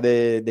hablando ahora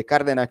de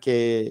Cárdenas,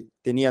 que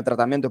tenía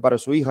tratamiento para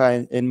su hija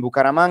en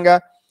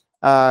Bucaramanga.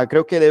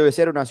 Creo que debe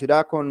ser una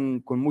ciudad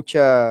con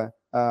muchas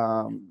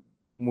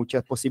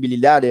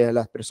posibilidades a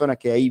las personas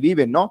que ahí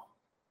viven, ¿no?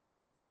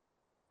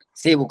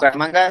 Sí,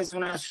 Bucaramanga es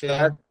una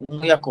ciudad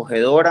muy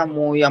acogedora,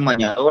 muy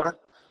amañadora,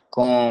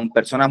 con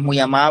personas muy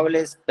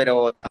amables,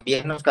 pero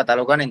también nos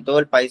catalogan en todo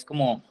el país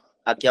como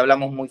aquí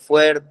hablamos muy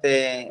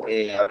fuerte,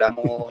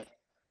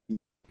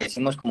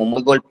 decimos como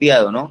muy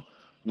golpeado, ¿no?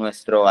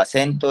 Nuestro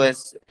acento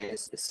es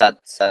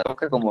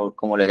sadoca,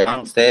 como le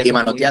llaman ustedes. Y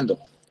manoteando.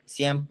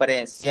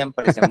 Siempre se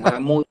mueve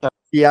mucho.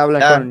 Y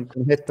habla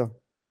con esto.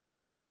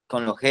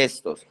 Con los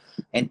gestos.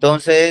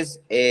 Entonces,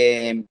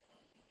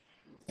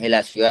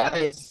 la ciudad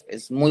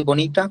es muy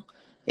bonita,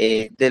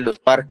 de los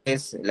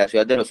parques, la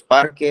ciudad de los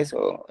parques,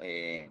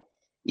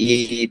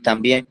 y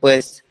también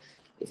pues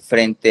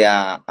frente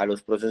a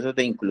los procesos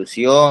de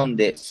inclusión,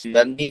 de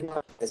ciudad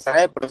misma, está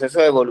en el proceso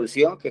de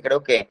evolución, que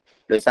creo que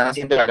lo están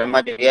haciendo la gran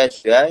mayoría de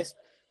ciudades,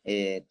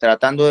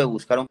 tratando de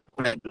buscar un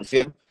poco la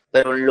inclusión,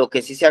 pero lo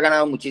que sí se ha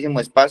ganado muchísimo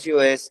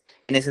espacio es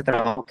en ese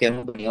trabajo que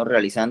hemos venido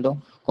realizando,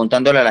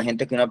 contándole a la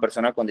gente que una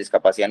persona con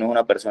discapacidad no es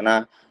una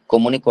persona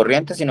común y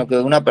corriente, sino que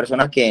es una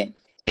persona que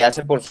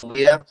hace por su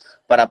vida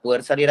para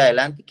poder salir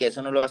adelante, y que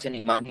eso no lo hace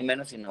ni más ni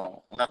menos,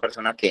 sino una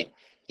persona que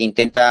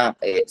intenta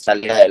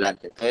salir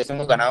adelante. Entonces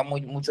hemos ganado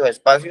muchos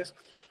espacios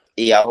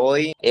y ya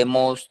hoy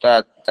hemos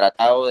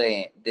tratado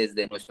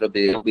desde nuestros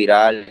videos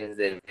virales,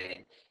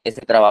 desde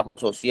este trabajo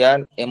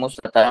social, hemos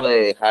tratado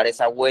de dejar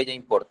esa huella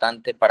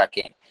importante para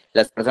que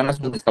las personas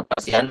con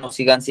discapacidad no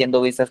sigan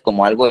siendo vistas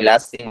como algo de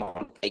lástima,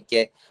 hay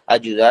que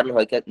ayudarlos,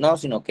 no,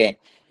 sino que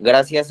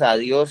gracias a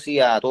Dios y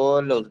a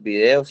todos los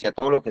videos y a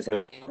todo lo que se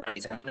ha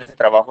realizando en ese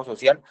trabajo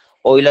social,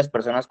 hoy las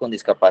personas con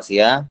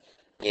discapacidad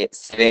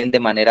se ven de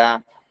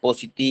manera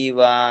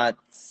positiva,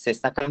 se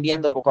está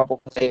cambiando poco a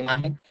poco esa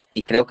imagen,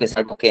 y creo que es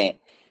algo que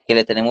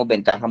le tenemos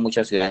ventaja a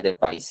muchas ciudades del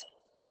país.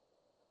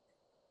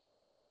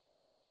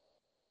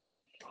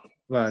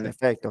 Vale.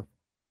 Perfecto.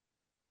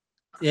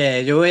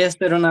 Yo voy a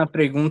hacer una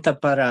pregunta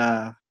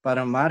para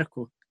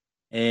Marco.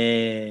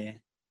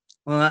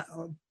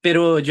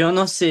 Pero yo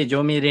no sé,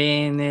 yo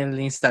miré en el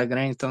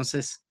Instagram,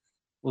 entonces,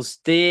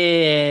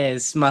 ¿usted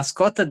es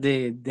mascota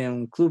de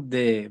un club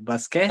de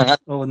básquet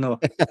o no?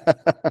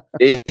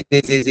 Sí.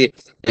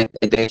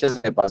 De hecho,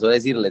 se me pasó a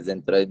decirles,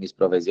 dentro de mis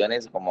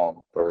profesiones,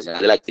 como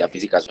profesional de la actividad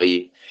física,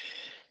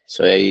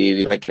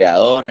 soy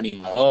recreador,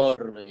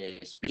 animador,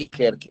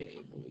 speaker,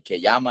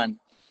 que llaman,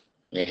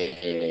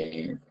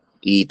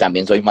 y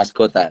también soy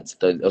mascota.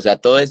 Entonces, o sea,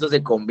 todo eso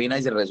se combina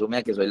y se resume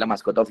a que soy la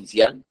mascota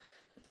oficial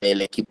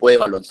del equipo de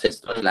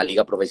baloncesto de la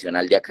liga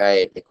profesional de acá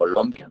de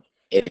Colombia.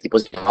 El equipo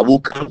se llama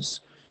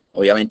Búcaros,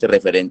 obviamente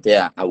referente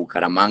a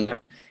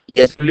Bucaramanga, y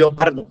es un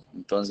leopardo.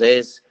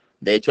 Entonces,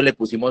 de hecho, le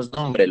pusimos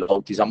nombre, lo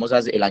bautizamos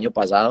el año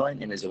pasado,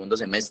 en el segundo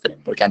semestre,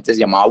 porque antes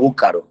se llamaba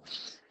Búcaro,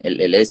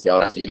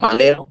 ahora se llama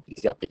Leo y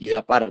se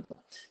apellida Pardo.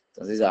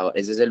 Entonces,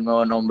 ese es el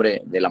nuevo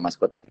nombre de la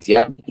mascota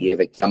oficial, y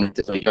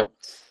efectivamente soy yo.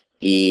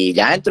 Y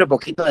ya dentro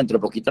de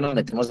poquito nos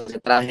metemos ese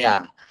traje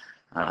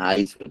a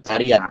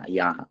disfrutar y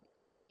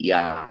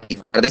a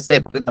disfrutar de este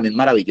deporte también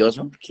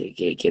maravilloso,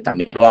 que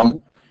también lo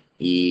amo,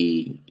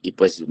 y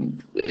pues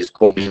es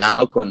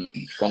combinado con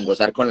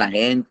gozar con la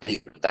gente,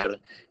 disfrutar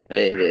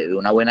de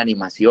una buena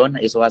animación.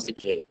 Eso hace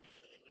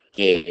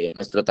que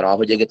nuestro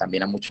trabajo llegue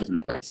también a muchos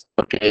lugares,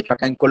 porque de hecho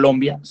acá en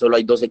Colombia solo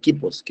hay dos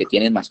equipos que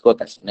tienen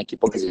mascotas, un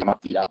equipo que se llama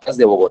Piratas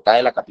de Bogotá,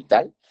 de la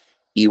capital,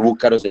 y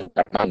Búcaros de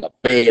Bucaramanga,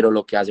 pero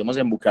lo que hacemos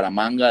en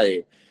Bucaramanga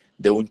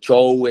de un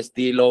show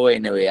estilo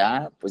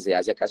NBA, pues se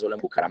hace acá solo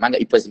en Bucaramanga,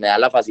 y pues me da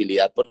la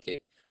facilidad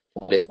porque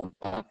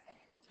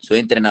soy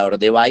entrenador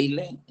de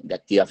baile, de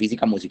actividad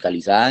física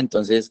musicalizada,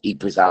 entonces, y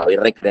pues soy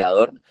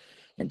recreador.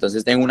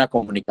 Entonces tengo una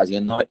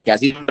comunicación que ha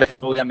sido un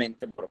reto,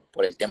 obviamente,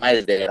 por el tema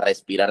de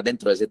respirar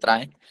dentro de ese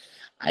traje,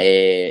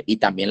 y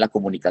también la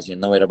comunicación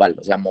no verbal,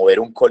 o sea, mover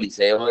un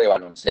coliseo de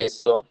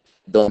baloncesto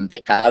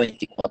donde cada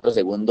 24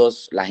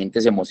 segundos la gente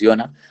se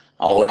emociona.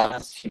 Ahora,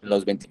 sin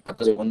los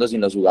 24 segundos,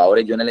 sin los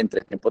jugadores, yo en el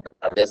entretiempo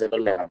tratar de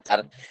hacerlos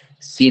levantar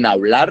sin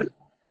hablar.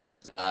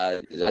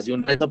 Ha sido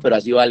un reto, pero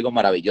ha sido algo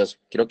maravilloso.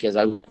 Creo que es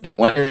algo que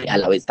mueve. A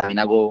la vez también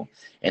hago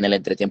en el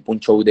entretiempo un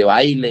show de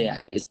baile,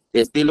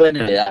 estilo de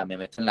NBA. Me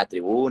meto en la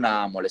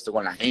tribuna, molesto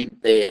con la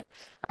gente,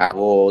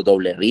 hago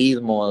doble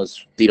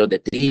ritmos, tiros de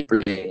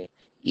triple,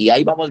 y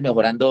ahí vamos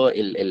mejorando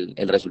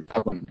el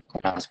resultado con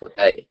la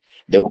mascota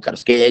de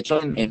Bucaros, que de hecho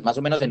en más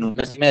o menos en un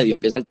mes y medio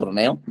empieza el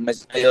torneo, un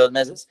mes y medio, 2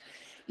 meses,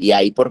 Y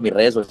ahí por mis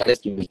redes sociales,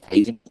 que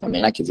invitadísimo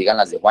también a que sigan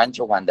las de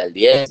Juancho, Juan del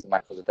 10,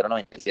 Marcos Otero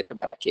 97,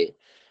 para que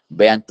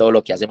vean todo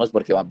lo que hacemos,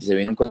 porque se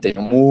viene un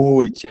contenido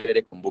muy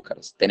chévere con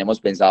Búcaros. Tenemos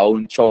pensado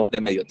un show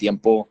de medio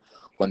tiempo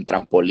con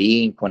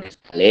trampolín, con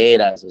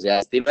escaleras, o sea,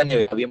 estilo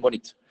NBA bien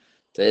bonito.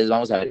 Entonces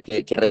vamos a ver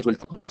qué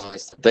resulta con todo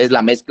esto. Entonces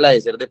la mezcla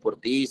de ser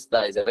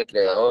deportista, de ser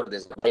recreador, de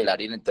ser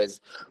bailarín,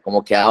 entonces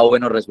como que ha dado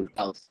buenos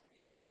resultados.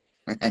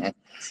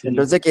 Sí.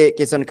 Entonces,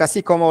 que son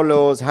casi como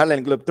los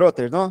Harlem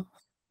Globetrotters, ¿no?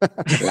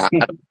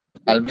 Claro,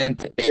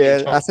 totalmente.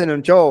 Que hacen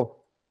un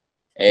show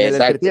en el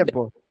Exacto.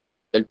 entretiempo.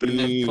 El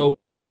primer show,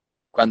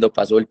 cuando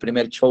pasó el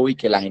primer show y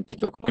que la gente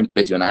quedó como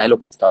impresionada de lo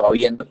que estaba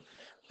viendo,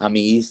 a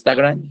mi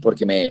Instagram,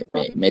 porque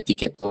me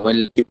etiquetó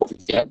el tipo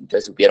oficial,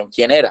 entonces supieron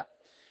quién era.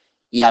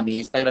 Y a mi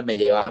Instagram me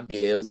llevaban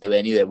videos de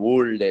Benny the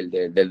Bull,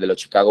 de los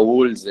Chicago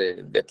Bulls,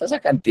 de toda esa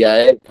cantidad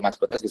de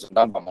mascotas que son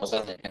tan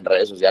famosas en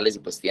redes sociales y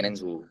pues tienen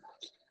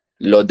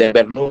los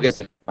Denver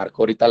Nuggets,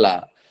 marcó ahorita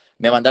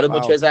me mandaron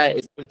mucho esa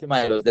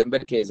última de los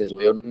Denver que se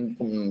subió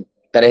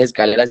 3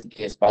 escaleras y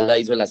que de espalda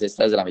hizo las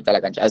cestas de la mitad de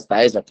la cancha,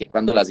 hasta esa, que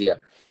cuando la hacía.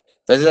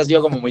 Entonces ha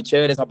sido como muy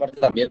chévere esa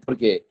parte también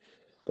porque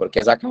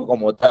ha sacado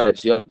como otra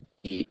versión.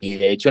 Y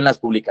de hecho en las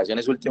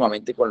publicaciones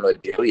últimamente con lo del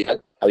video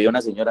viral, había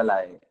una señora,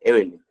 la de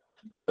Evelyn,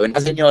 una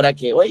señora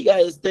que, oiga,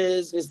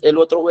 el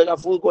otro juega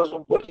fútbol,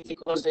 son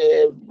políticos,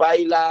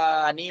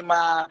 baila,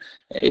 anima,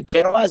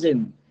 ¿qué no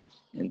hacen?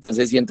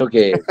 Entonces siento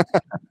que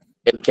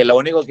lo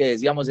único que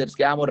decíamos es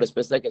que damos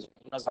respuesta de que somos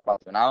unos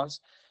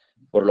apasionados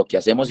por lo que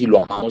hacemos y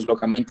lo amamos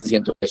locamente.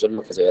 Siento que eso es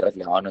lo que se ve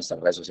reflejado en nuestras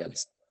redes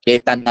sociales. Que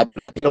tan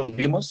natural lo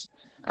vimos,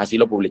 así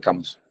lo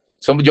publicamos.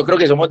 Yo creo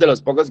que somos de los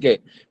pocos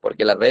que,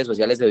 porque las redes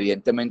sociales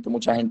evidentemente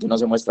mucha gente no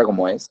se muestra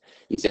como es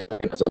y siento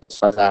que nosotros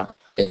pasa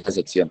esa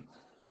sección.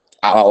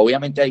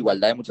 Obviamente a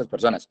igualdad de muchas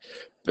personas,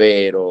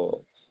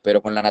 pero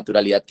con la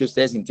naturalidad que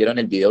ustedes sintieron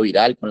el video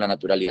viral, con la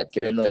naturalidad que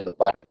ven lo de los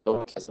barrios, todo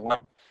lo que hace Juan,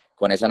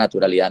 con esa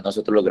naturalidad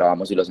nosotros lo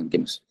grabamos y lo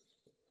sentimos.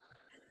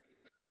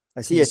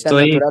 Así es, tan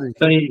natural.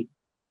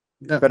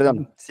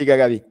 Perdón, siga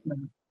Gaby.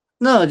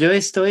 No, yo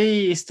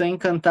estoy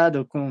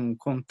encantado con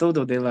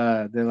todo de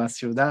la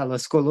ciudad,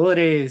 los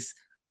colores,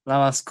 la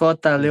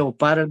mascota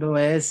leopardo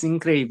es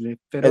increíble.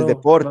 Pero el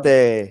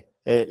deporte,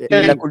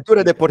 la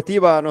cultura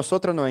deportiva a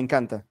nosotros nos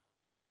encanta.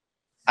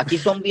 Aquí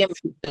son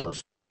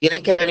bienvenidos,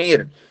 tienen que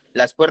venir.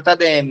 Las puertas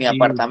de mi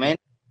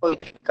apartamento y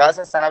mi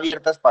casa están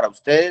abiertas para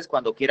ustedes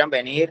cuando quieran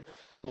venir.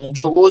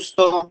 Mucho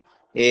gusto.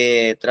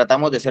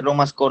 Tratamos de ser lo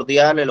más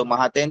cordiales, lo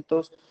más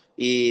atentos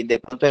y de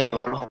pronto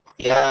llevarlos a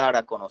pasear,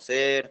 a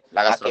conocer,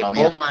 la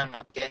gastronomía. A que coman,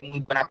 aquí hay muy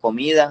buena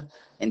comida.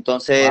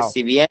 Entonces,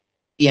 si bien,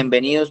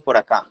 bienvenidos por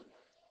acá.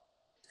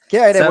 ¿Qué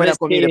hay de buena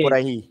comida por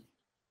ahí?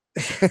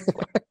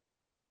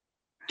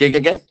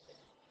 ¿Qué?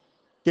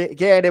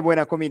 ¿Qué hay de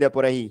buena comida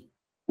por ahí?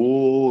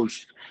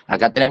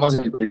 Acá tenemos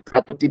el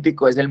plato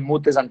típico, es el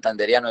mute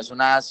santanderiano, es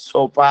una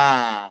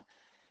sopa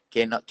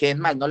que es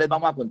más, no les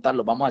vamos a contar,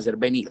 los vamos a hacer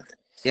venir.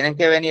 Tienen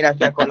que venir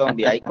aquí a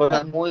Colombia, hay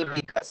cosas muy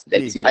ricas.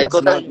 Sí, hay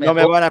cosas no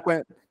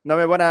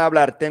me van a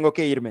hablar, tengo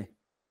que irme.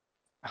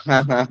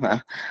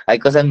 Hay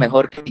cosas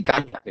mejor que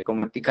picaña, que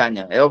comer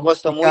picaña. Yo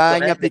gusto mucho.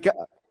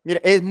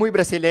 Mira, es muy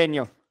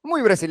brasileño,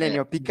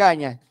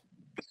 picaña.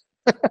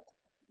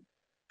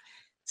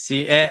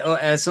 Sí,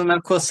 es una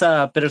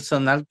cosa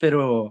personal,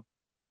 pero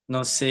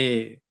no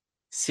sé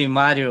si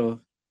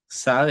Mario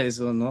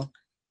sabes o no.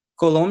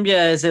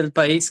 Colombia es el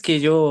país que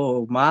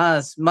yo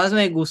más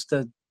me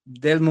gusta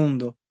del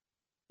mundo.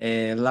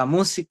 La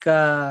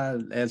música,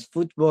 el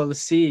fútbol,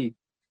 sí.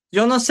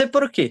 Yo no sé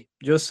por qué.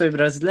 Yo soy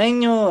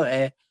brasileño,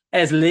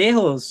 es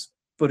lejos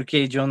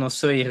porque yo no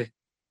soy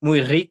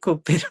muy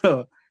rico,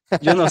 pero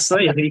yo no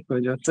soy rico,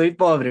 yo soy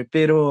pobre,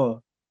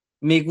 pero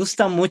me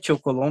gusta mucho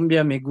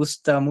Colombia, me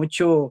gusta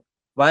mucho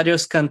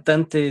varios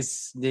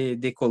cantantes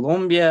de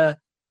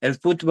Colombia. El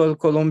fútbol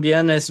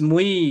colombiano es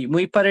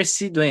muy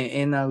parecido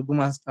en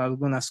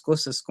algunas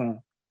cosas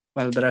con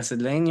el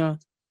brasileño.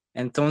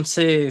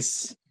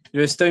 Entonces,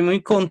 yo estoy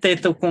muy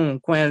contento con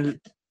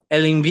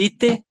el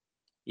invite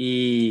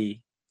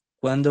y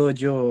cuando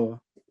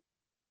yo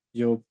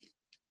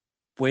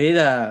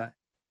pueda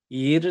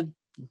ir,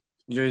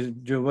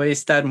 yo voy a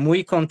estar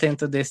muy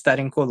contento de estar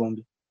en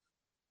Colombia.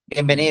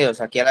 Bienvenidos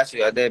aquí a la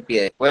ciudad de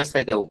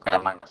Piedecuesta y de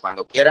Bucaramanga.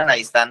 Cuando quieran,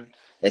 ahí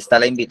está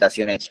la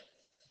invitación hecha.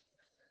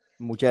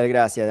 Muchas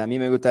gracias. A mí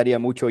me gustaría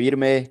mucho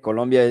irme.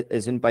 Colombia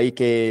es un país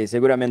que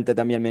seguramente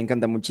también me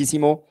encanta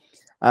muchísimo.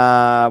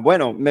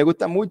 Bueno, me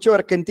gusta mucho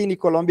Argentina y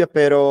Colombia,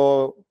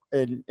 pero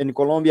en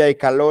Colombia hay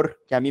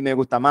calor que a mí me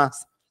gusta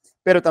más.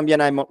 Pero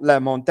también hay la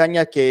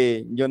montaña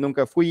que yo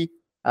nunca fui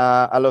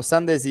a los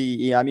Andes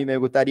y a mí me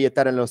gustaría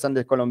estar en los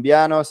Andes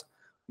colombianos.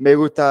 Me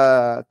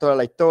gusta toda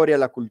la historia,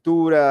 la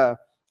cultura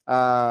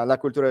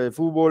del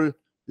fútbol,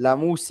 la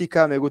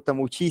música, me gusta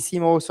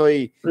muchísimo.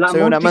 Soy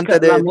un amante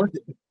de...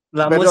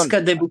 La música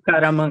de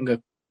Bucaramanga,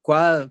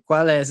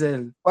 ¿cuál es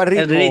el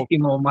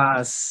ritmo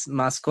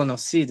más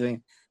conocido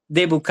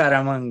de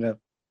Bucaramanga?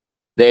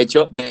 De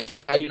hecho,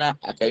 aquí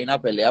hay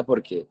una pelea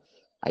porque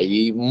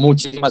Hay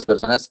muchísimas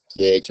personas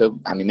que de hecho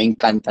a mí me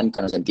encantan,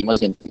 que nos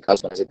sentimos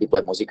identificados con ese tipo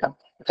de música.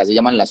 Acá se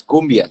llaman las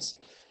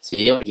cumbias,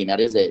 ¿sí?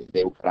 Originarias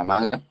de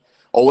Bucaramanga.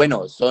 O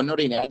bueno, son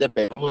originarias de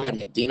Perú, de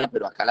Argentina,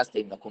 pero acá las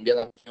tecnocumbias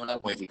han tenido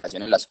unas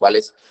modificaciones en las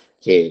cuales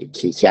que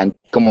se han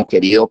como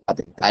querido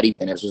patentar y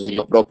tener su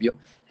sello propio.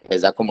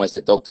 Les da como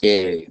este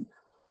toque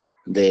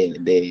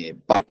de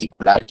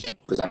particular que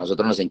pues a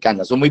nosotros nos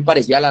encanta. Son muy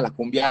parecidas a la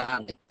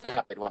cumbia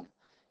peruana,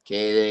 que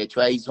de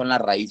hecho ahí son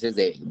las raíces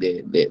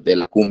de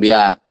la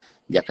cumbia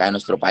de acá de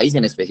nuestro país,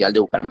 en especial de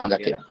Bucaramanga,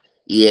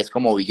 y es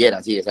como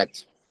villera, sí,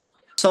 exacto.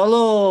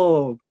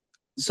 Solo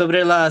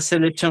sobre la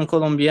selección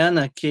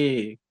colombiana,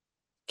 ¿qué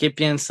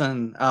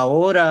piensan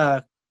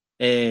ahora?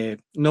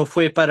 No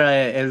fue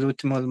para el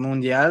último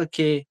mundial,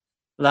 que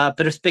la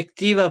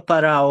perspectiva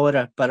para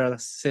ahora, para la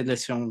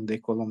selección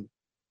de Colombia,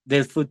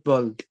 del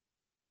fútbol.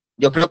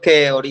 Yo creo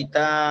que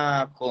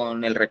ahorita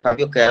con el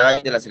recambio que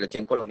hay de la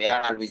selección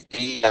colombiana, Luis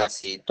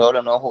Díaz y todos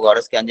los nuevos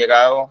jugadores que han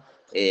llegado,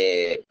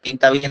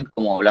 pinta bien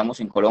como hablamos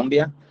en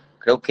Colombia.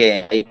 Creo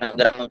que hay una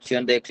gran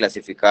opción de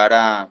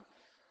clasificar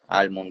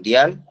al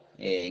Mundial.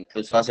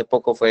 Incluso hace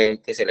poco fue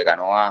que se le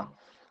ganó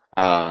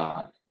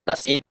a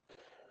Brasil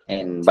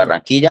en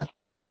Barranquilla.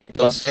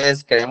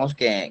 Entonces creemos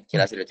que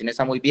la selección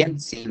está muy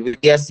bien. Si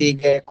Luis Díaz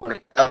sigue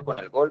conectado con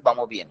el gol,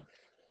 vamos bien.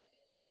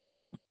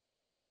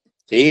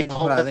 Sí,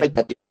 no, vale.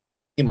 Expectativa.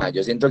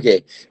 Yo siento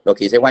que lo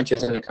que dice Juancho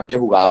es el cambio de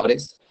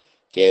jugadores,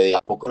 que de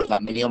a poco los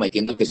han venido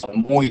metiendo, que son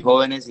muy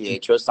jóvenes y de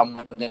hecho están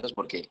muy contentos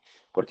porque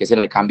ese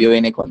recambio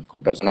viene con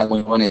personas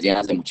muy jóvenes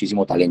llenas de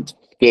muchísimo talento,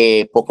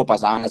 que poco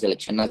pasaban en la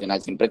selección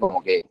nacional, siempre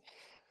como que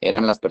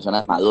eran las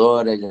personas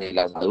maduras,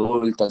 las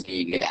adultas,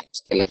 y que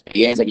la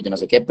experiencia, que yo no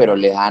sé qué, pero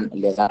les han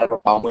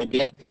arropado muy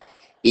bien.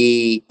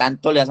 Y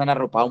tanto les han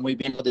arropado muy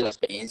bien los de la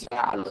experiencia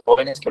a los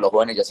jóvenes, que los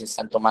jóvenes ya se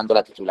están tomando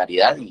la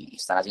titularidad y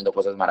están haciendo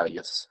cosas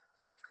maravillosas.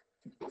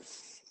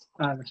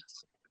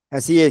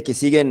 Así es, que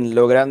siguen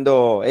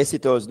logrando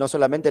éxitos, no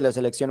solamente en la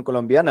selección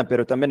colombiana,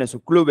 pero también en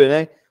sus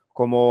clubes,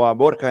 como a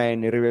Borja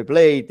en River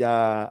Plate,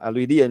 a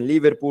Luis Díaz en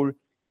Liverpool,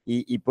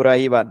 y por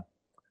ahí van.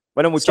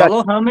 Bueno, muchachos.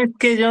 Solo James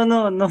que yo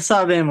no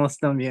sabemos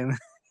también.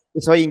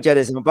 Soy hincha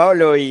de São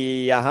Paulo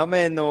y a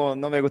James no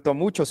me gustó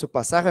mucho su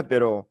pasaje,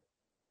 pero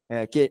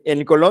que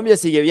en Colombia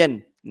sigue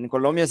bien. En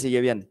Colombia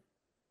sigue bien.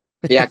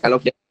 Sí, acá lo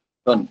que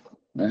son.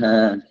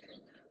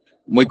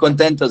 Muy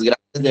contentos,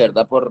 gracias de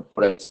verdad por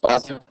el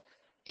espacio.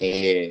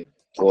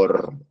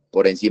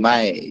 Por encima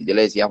de, yo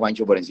le decía a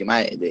Juancho, por encima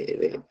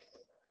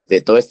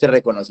de todo este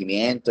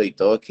reconocimiento y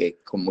todo que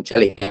con mucha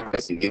alegría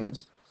recibimos.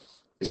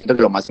 Yo siento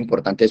que lo más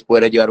importante es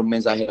poder llevar un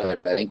mensaje de la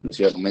verdad de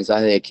inclusión, un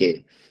mensaje de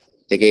que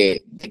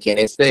en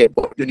este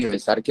deporte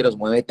universal que nos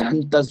mueve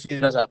tantas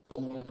fibras a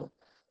todo el mundo,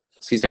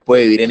 sí se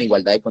puede vivir en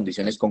igualdad de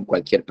condiciones con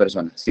cualquier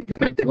persona,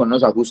 simplemente con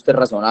unos ajustes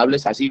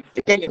razonables, así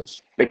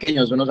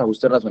pequeños, unos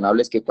ajustes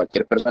razonables que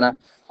cualquier persona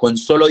con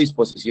solo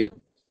disposición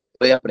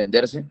puede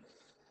aprenderse,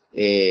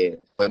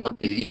 podemos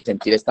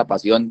sentir esta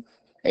pasión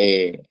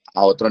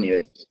a otro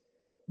nivel.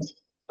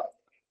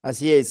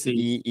 Así es,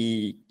 sí.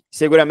 y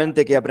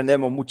seguramente que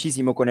aprendemos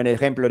muchísimo con el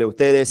ejemplo de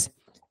ustedes.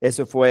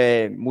 Eso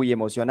fue muy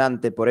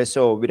emocionante, por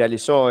eso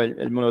viralizó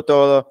el mundo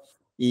todo.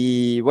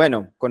 Y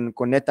bueno,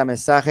 con este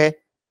mensaje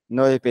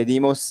nos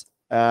despedimos.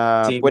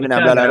 Sí, ¿pueden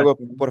hablar algo,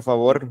 por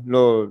favor?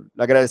 Lo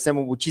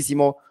agradecemos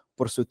muchísimo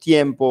por su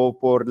tiempo,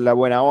 por la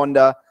buena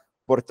onda,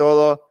 por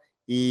todo.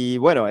 Y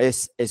bueno,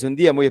 es un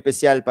día muy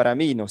especial para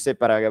mí, no sé,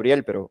 para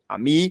Gabriel, pero a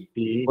mí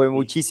fue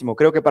muchísimo.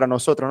 Creo que para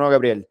nosotros, ¿no,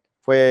 Gabriel?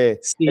 Fue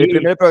el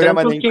primer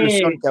programa de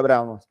inclusión que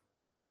hablamos.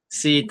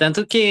 Sí,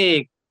 tanto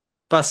que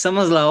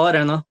pasamos la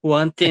hora, ¿no?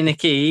 Juan tiene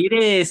que ir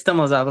y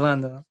estamos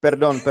hablando, ¿no?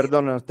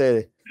 Perdón a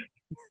ustedes.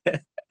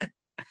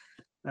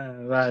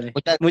 Vale.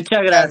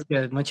 Muchas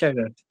gracias.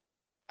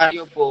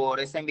 Mario, por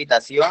esta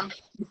invitación.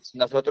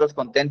 Nosotros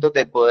contentos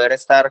de poder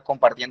estar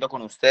compartiendo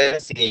con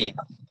ustedes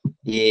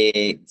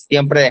y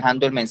siempre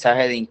dejando el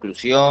mensaje de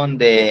inclusión,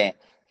 de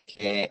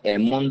que el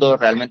mundo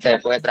realmente se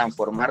puede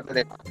transformar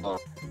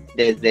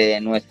desde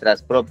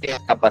nuestras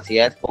propias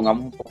capacidades,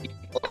 pongamos un poquito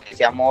de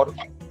ese amor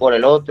por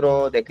el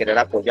otro, de querer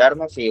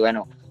apoyarnos. Y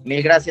bueno,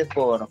 mil gracias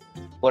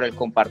por el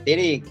compartir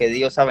y que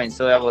Dios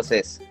abençoe a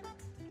vocês.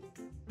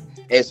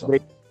 Eso.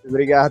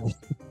 Obrigado.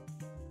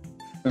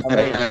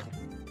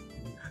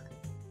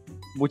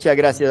 Muchas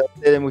gracias a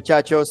ustedes,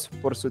 muchachos,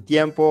 por su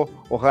tiempo.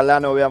 Ojalá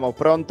nos veamos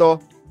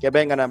pronto, que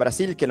vengan a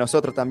Brasil, que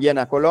nosotros también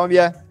a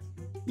Colombia.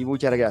 Y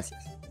muchas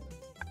gracias.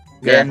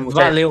 Bien,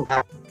 valeu.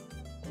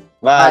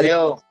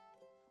 Valeu.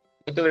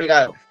 Muito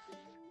obrigado.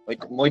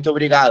 Muito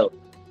obrigado.